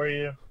draft for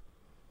you.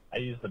 I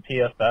use the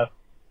PFF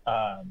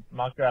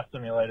mock draft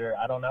simulator.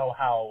 I don't know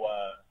how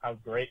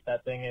great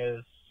that thing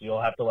is.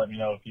 You'll have to let me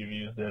know if you've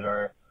used it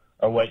or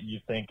what you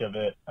think of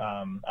it.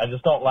 I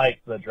just don't like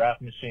the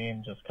draft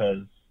machine just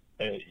because,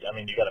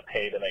 you got to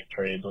pay to make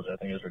trades, which I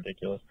think is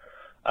ridiculous.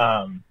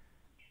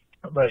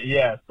 But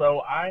yeah,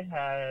 so I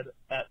had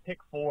at pick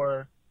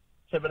 4,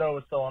 Thibodeau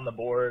was still on the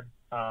board.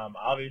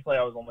 Obviously,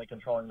 I was only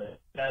controlling the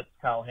Jets.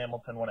 Kyle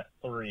Hamilton went at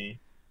 3.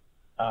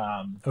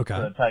 Okay.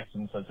 For the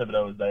Texans, so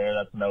Thibodeau was there.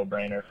 That's a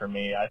no-brainer for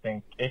me. I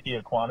think Ike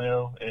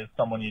Ekwonu is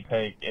someone you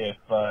take if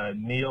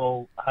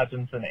Neal,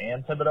 Hutchinson,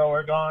 and Thibodeau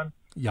are gone.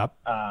 Yep.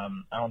 I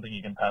don't think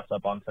you can pass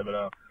up on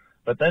Thibodeau.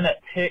 But then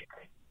at pick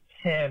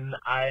 10,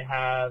 I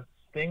have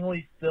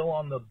Stingley still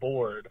on the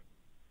board.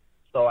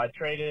 So I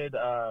traded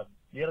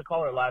you had a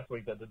caller last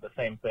week that did the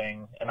same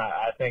thing, and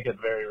I think it's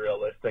very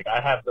realistic.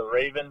 I have the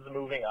Ravens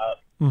moving up,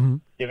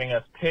 giving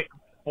us pick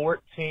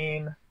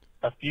 14,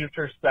 a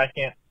future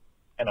second,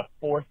 and a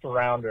 4th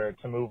rounder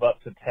to move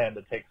up to 10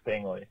 to take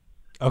Stingley.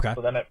 Okay.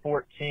 So then at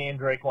 14,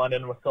 Drake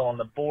London was still on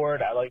the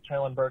board. I like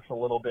Traylon Burks a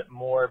little bit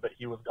more, but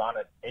he was gone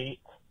at 8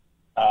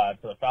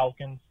 to the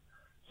Falcons.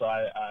 So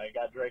I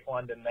got Drake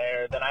London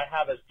there. Then I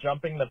have us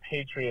jumping the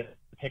Patriots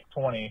to pick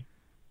 20.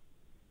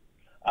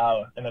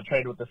 In a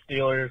trade with the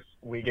Steelers,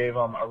 we gave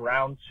them a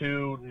round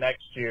 2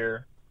 next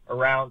year,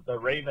 around the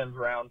Ravens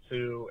round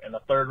 2, and a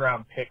 3rd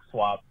round pick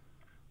swap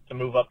to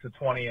move up to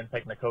 20 and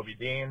take Nakobe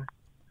Dean.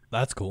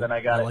 That's cool. Then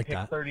I got like pick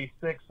that.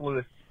 36,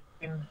 Lewis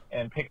Dean,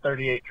 and pick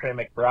 38, Trey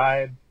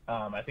McBride.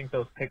 I think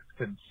those picks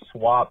could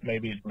swap.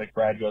 Maybe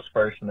McBride goes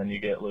first, and then you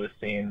get Lewis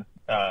Dean,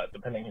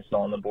 depending who's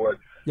still on the board.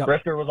 Yep.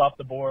 Brisker was off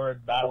the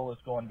board. Battle is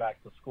going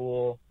back to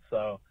school.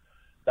 So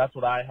that's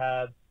what I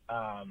had.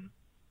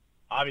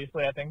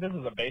 Obviously, I think this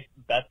is a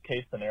best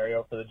case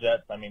scenario for the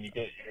Jets. I mean, you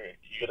get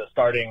a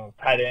starting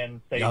tight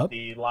end,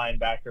 safety,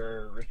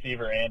 linebacker,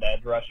 receiver, and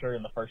edge rusher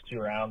in the first 2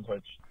 rounds,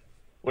 which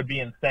would be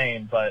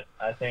insane. But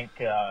I think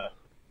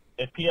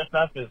if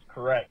PFF is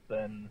correct,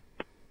 then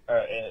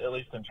at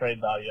least in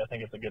trade value, I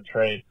think it's a good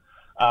trade.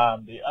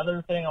 The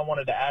other thing I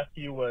wanted to ask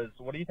you was,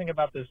 what do you think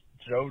about this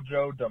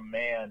JoJo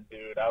Demand,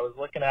 dude? I was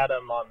looking at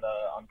him on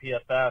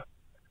PFF.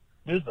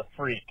 Dude's a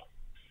freak.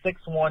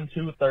 6'1",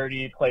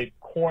 230, played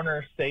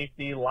corner,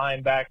 safety,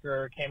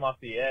 linebacker, came off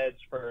the edge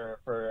for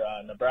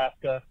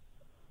Nebraska.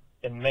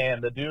 And, man,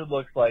 the dude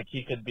looks like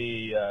he could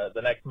be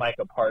the next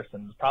Micah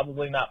Parsons.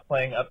 Probably not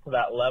playing up to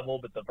that level,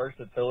 but the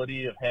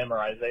versatility of him or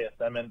Isaiah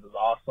Simmons is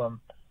awesome.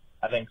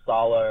 I think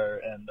Saleh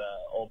and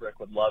Ulbrich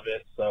would love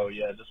it. So,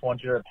 yeah, just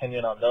want your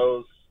opinion on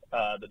those,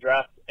 the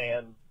draft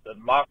and the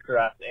mock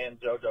draft and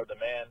JoJo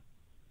Demand.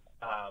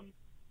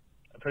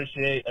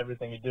 Appreciate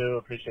everything you do.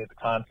 Appreciate the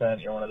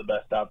content. You're one of the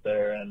best out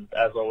there. And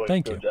as always,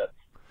 Thank go you. Jets.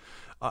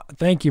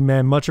 Thank you,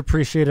 man. Much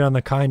appreciated on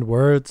the kind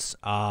words.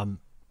 I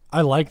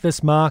like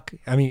this mock.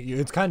 I mean,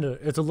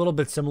 it's a little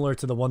bit similar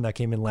to the one that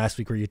came in last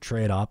week where you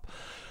trade up.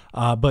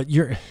 But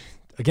you're,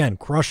 again,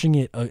 crushing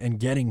it and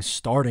getting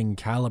starting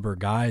caliber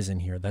guys in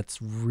here. That's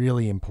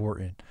really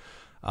important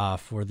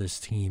for this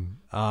team.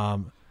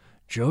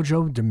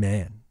 JoJo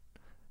Demand.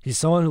 He's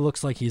someone who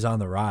looks like he's on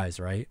the rise,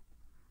 right?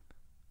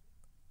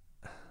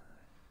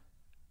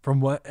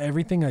 From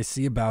everything I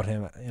see about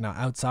him,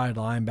 outside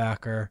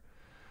linebacker,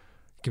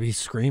 could be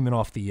screaming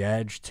off the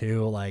edge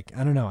too. Like,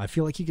 I don't know. I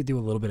feel like he could do a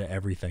little bit of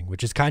everything,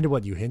 which is kind of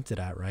what you hinted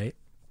at, right?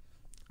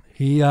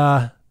 He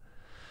like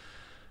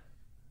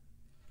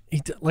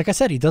I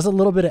said, he does a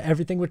little bit of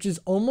everything, which is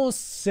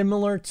almost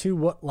similar to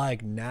what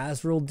like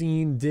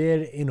Nasruddin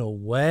did in a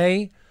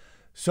way.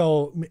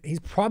 So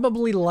he's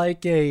probably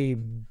like a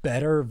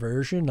better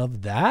version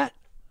of that.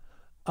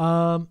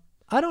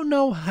 I don't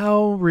know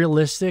how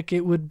realistic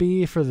it would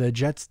be for the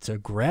Jets to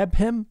grab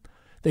him.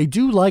 They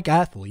do like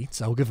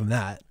athletes. I'll give them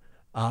that.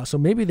 So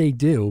maybe they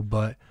do.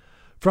 But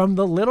from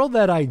the little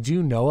that I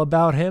do know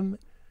about him,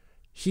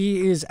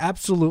 he is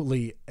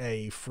absolutely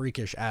a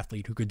freakish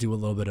athlete who could do a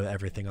little bit of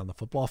everything on the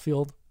football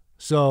field.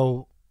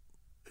 So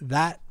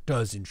that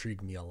does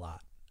intrigue me a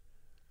lot.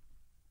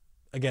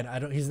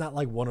 again, he's not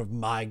like one of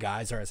my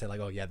guys where I say like,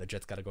 oh yeah, the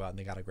Jets got to go out and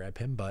they got to grab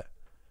him, but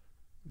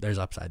there's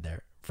upside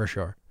there for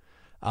sure.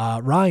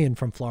 Ryan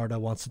from Florida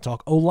wants to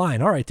talk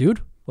O-line. All right,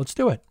 dude, let's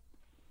do it.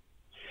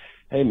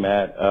 Hey,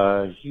 Matt.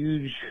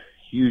 Huge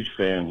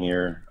fan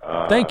here.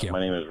 Thank you. My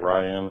name is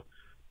Ryan,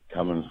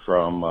 coming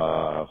from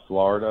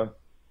Florida.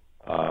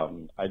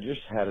 I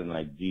just had an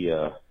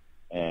idea,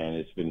 and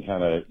it's been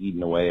kind of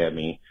eating away at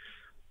me.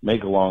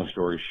 Make a long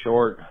story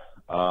short,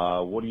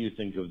 what do you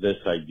think of this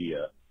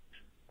idea?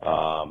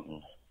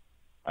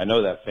 I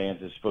know that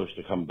Fant is supposed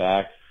to come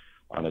back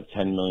on a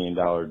 $10 million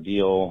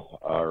deal,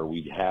 or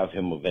we'd have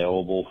him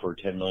available for a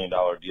 $10 million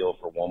deal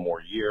for one more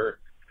year.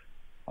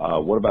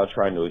 What about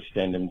trying to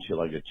extend him to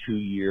like a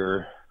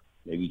 2-year,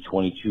 maybe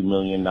 $22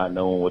 million, not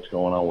knowing what's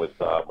going on with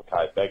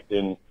Mekhi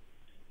Becton?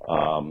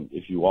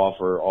 If you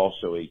offer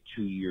also a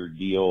 2-year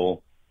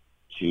deal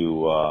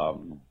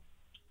to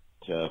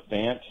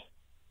Fant,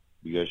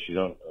 because you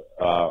don't,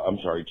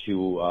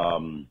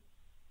 to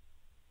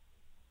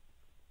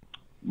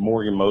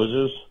Morgan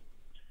Moses,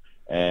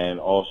 and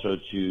also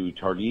to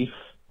Tardif,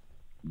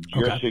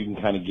 just so you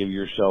can kind of give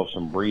yourself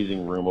some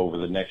breathing room over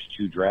the next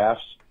 2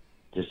 drafts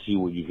to see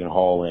what you can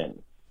haul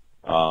in.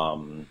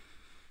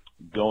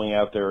 Going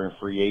out there in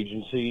free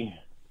agency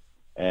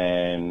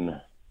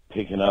and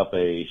picking up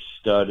a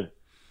stud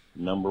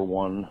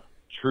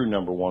true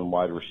number one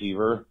wide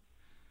receiver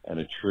and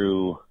a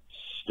true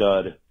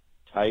stud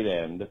tight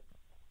end.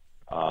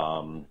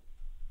 And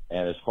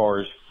as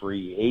far as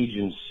free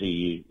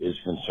agency is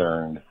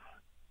concerned,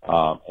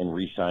 and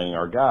re-signing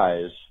our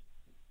guys,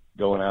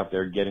 going out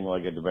there, getting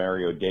like a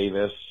Demario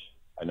Davis.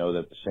 I know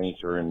that the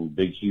Saints are in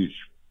big, huge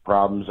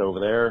problems over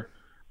there,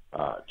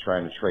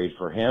 trying to trade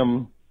for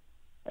him,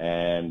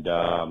 and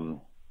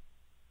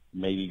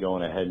maybe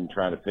going ahead and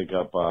trying to pick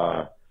up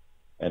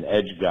an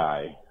edge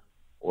guy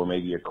or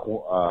maybe a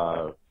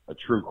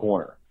true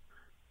corner.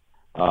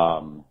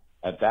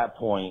 At that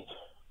point,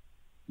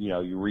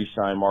 you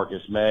re-sign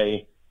Marcus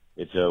May.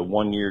 It's a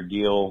 1-year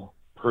deal.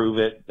 Prove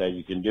it that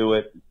you can do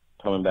it,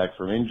 coming back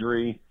from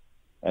injury.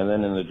 And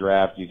then in the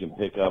draft, you can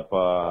pick up,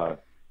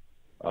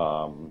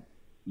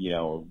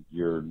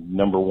 your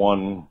number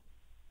one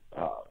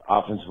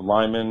offensive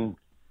lineman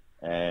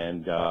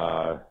and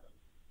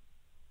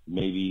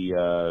maybe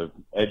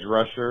edge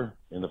rusher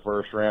in the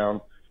first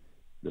round.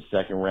 The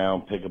second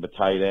round, pick up a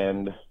tight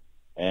end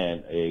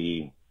and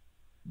a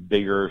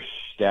bigger,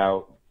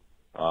 stout,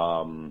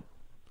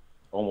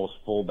 almost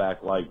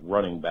fullback-like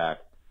running back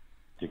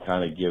to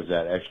kind of give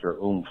that extra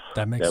oomph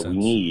that we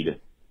need.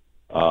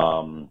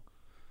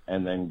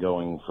 And then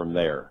going from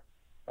there.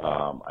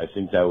 I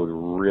think that would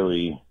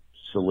really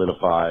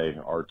solidify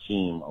our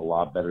team a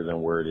lot better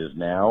than where it is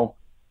now.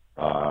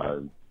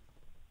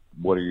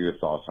 What are your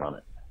thoughts on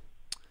it?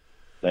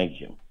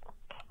 Thank you.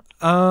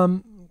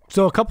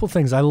 So a couple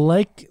things. I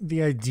like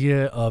the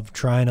idea of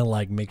trying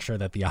to make sure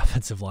that the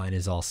offensive line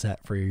is all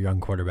set for your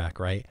young quarterback,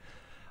 right?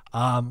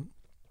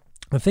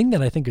 The thing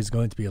that I think is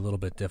going to be a little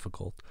bit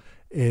difficult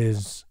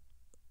is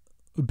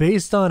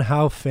based on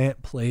how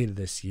Fant played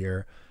this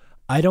year,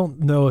 I don't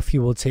know if he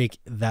will take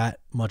that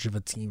much of a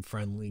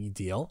team-friendly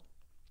deal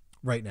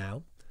right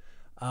now.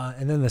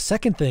 And then the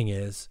second thing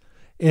is,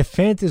 if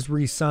Fant is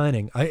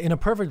re-signing, in a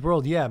perfect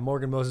world, yeah,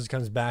 Morgan Moses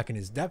comes back and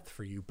is depth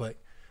for you, but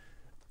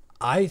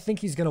I think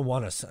he's going to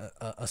want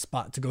a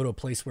spot to go to a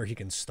place where he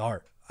can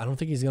start. I don't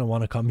think he's going to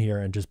want to come here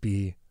and just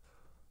be,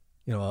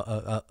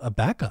 a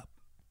backup.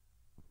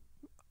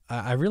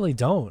 I really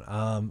don't.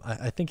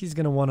 I think he's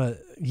going to want to.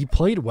 He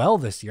played well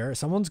this year.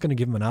 Someone's going to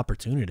give him an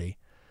opportunity.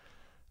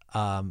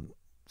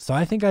 So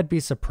I think I'd be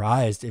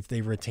surprised if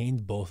they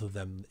retained both of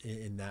them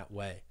in that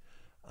way.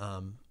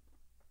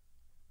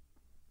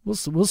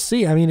 We'll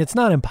see. I mean, it's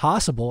not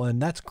impossible,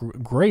 and that's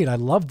great. I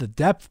love the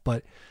depth,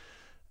 but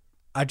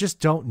I just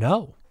don't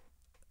know.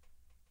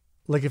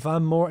 If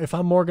I'm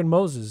Morgan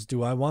Moses,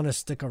 do I want to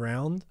stick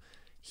around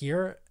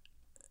here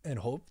and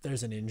hope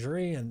there's an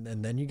injury and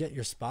then you get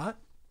your spot?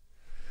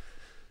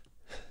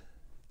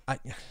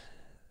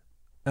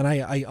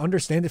 I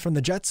understand it from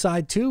the Jets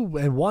side too,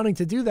 and wanting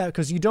to do that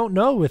because you don't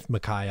know with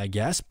Mekhi, I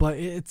guess, but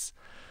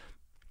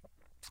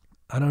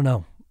I don't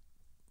know.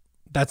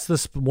 That's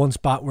the one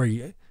spot where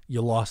you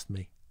lost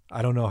me.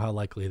 I don't know how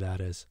likely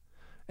that is.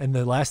 And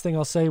the last thing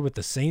I'll say with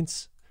the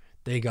Saints,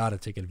 they got to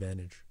take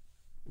advantage,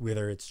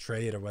 whether it's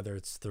trade or whether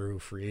it's through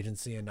free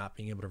agency and not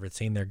being able to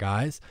retain their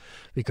guys,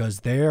 because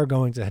they're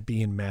going to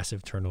be in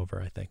massive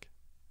turnover, I think.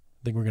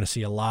 I think we're going to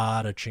see a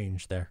lot of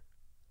change there.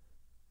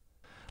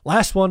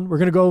 Last one, we're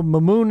going to go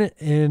Mamoon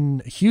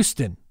in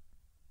Houston.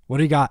 What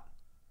do you got?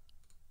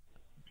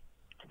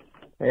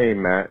 Hey,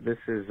 Matt. This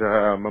is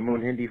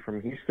Mamoon Hindi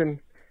from Houston.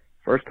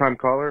 First-time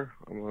caller.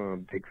 I'm a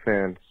big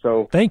fan.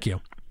 So thank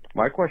you.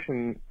 My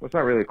question, well, it's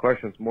not really a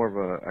question. It's more of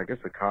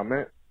a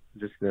comment,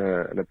 just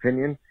an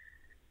opinion.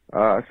 So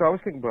I was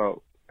thinking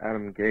about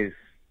Adam Gase,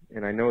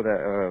 and I know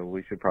that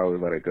we should probably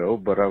let it go,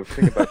 but I was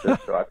thinking about this.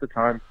 So at the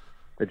time,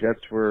 the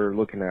Jets were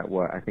looking at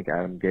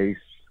Adam Gase,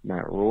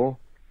 Matt Rule,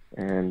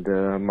 and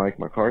Mike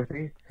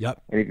McCarthy.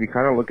 Yep. And if you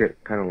kind of look at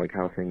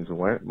how things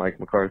went, Mike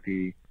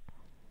McCarthy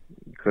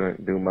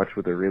couldn't do much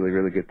with a really,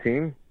 really good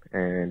team.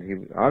 And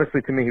he,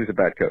 honestly, to me, he was a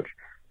bad coach.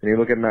 And you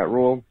look at Matt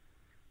Rule,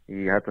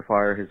 he had to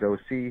fire his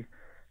OC,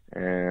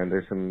 and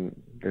there's some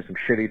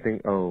shitty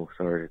thing. Oh,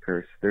 sorry to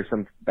curse. There's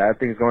some bad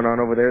things going on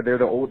over there. They're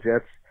the old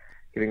Jets,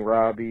 getting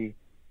Robbie,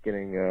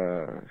 getting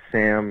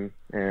Sam,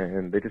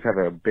 and they just have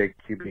a big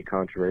QB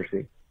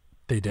controversy.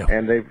 They do.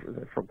 And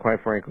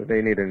quite frankly,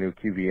 they need a new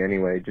QB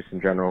anyway, just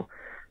in general.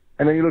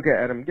 And then you look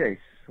at Adam Gase.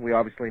 We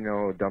obviously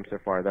know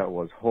dumpster fire. That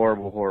was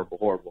horrible, horrible,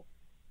 horrible.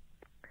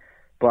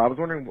 But I was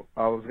going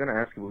to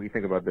ask you what you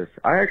think about this.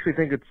 I actually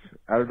think it's,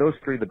 out of those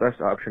three, the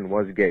best option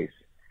was Gase.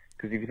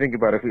 Because if you think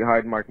about it, if we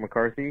hired Mike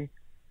McCarthy,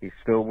 he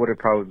still would have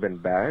probably been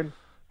bad.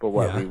 But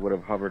we would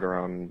have hovered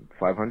around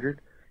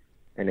 500.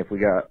 And if we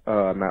got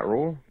Matt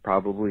Rule,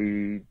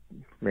 probably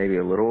maybe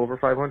a little over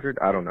 500.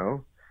 I don't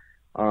know.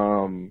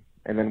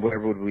 And then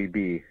whatever would we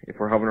be? If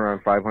we're hovering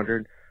around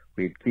 500,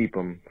 we'd keep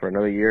him for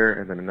another year,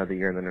 and then another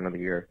year, and then another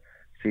year,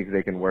 see if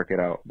they can work it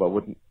out. But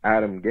with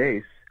Adam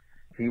Gase,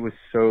 he was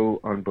so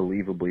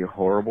unbelievably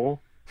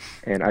horrible,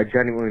 and I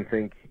genuinely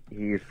think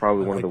he is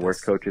probably one of the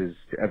worst coaches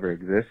to ever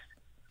exist.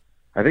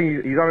 I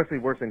think he's honestly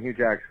worse than Hugh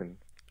Jackson,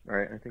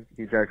 right? I think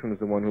Hugh Jackson was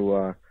the one who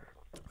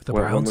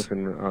went homeless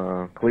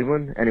in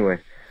Cleveland. Anyway,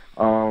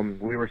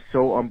 we were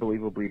so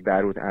unbelievably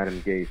bad with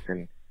Adam Gase,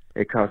 and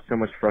it caused so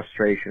much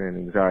frustration and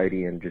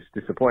anxiety and just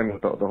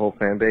disappointment with the whole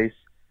fan base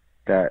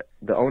that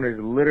the owners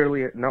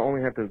literally not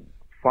only had to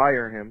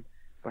fire him,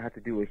 but had to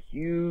do a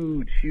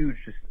huge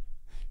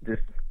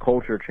just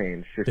culture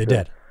change. They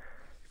did.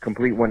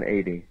 Complete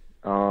 180.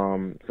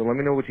 So let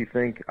me know what you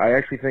think. I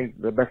actually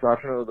think the best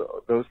option of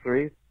those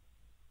three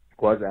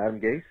was Adam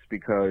Gase,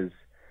 because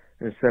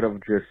instead of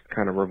just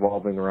kind of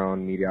revolving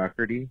around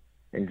mediocrity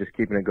and just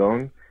keeping it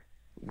going,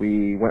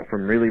 we went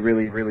from really,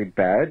 really, really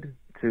bad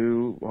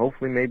to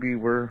hopefully maybe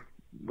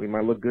we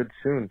might look good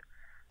soon.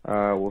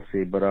 We'll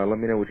see. But let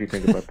me know what you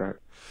think about that.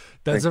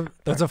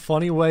 That's a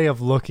funny way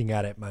of looking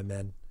at it, my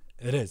man.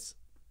 It is.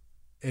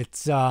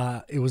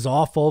 It was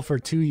awful for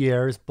 2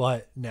 years,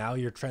 but now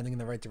you're trending in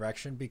the right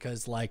direction,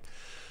 because like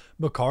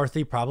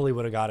McCarthy probably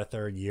would have got a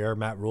third year.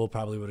 Matt Rule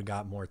probably would have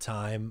got more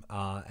time.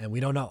 And we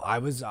don't know.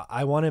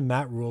 I wanted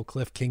Matt Rule,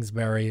 Cliff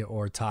Kingsbury,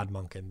 or Todd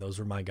Monken. Those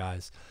were my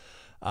guys.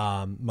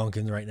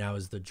 Monken right now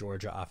is the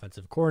Georgia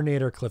offensive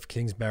coordinator. Cliff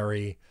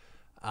Kingsbury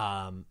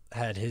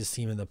had his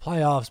team in the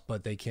playoffs,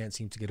 but they can't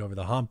seem to get over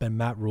the hump. And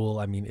Matt Rule,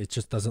 I mean, it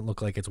just doesn't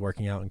look like it's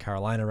working out in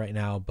Carolina right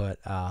now. But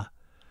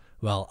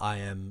well,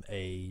 I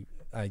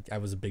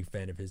was a big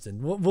fan of his,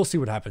 and we'll see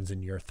what happens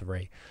in year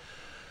 3.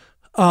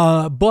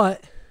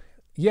 But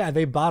yeah,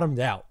 they bottomed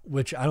out,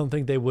 which I don't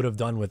think they would have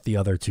done with the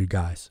other two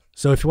guys.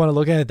 So if you want to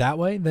look at it that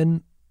way,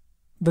 then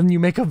you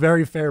make a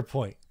very fair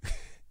point.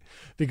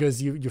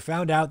 Because you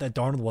found out that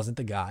Darnold wasn't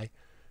the guy.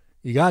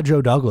 You got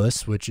Joe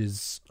Douglas, which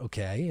is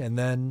okay. And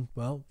then,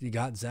 well, you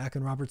got Zach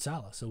and Robert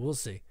Saleh. So we'll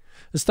see.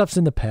 This stuff's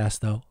in the past,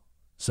 though.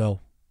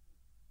 So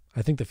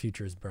I think the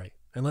future is bright.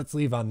 And let's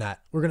leave on that.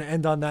 We're going to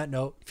end on that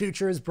note.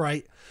 Future is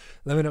bright.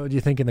 Let me know what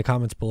you think in the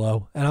comments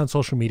below. And on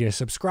social media,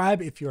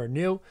 subscribe if you are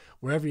new.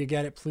 Wherever you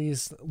get it,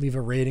 please leave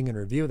a rating and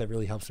review. That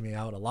really helps me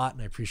out a lot,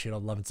 and I appreciate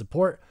all the love and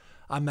support.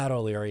 I'm Matt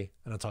O'Leary,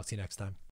 and I'll talk to you next time.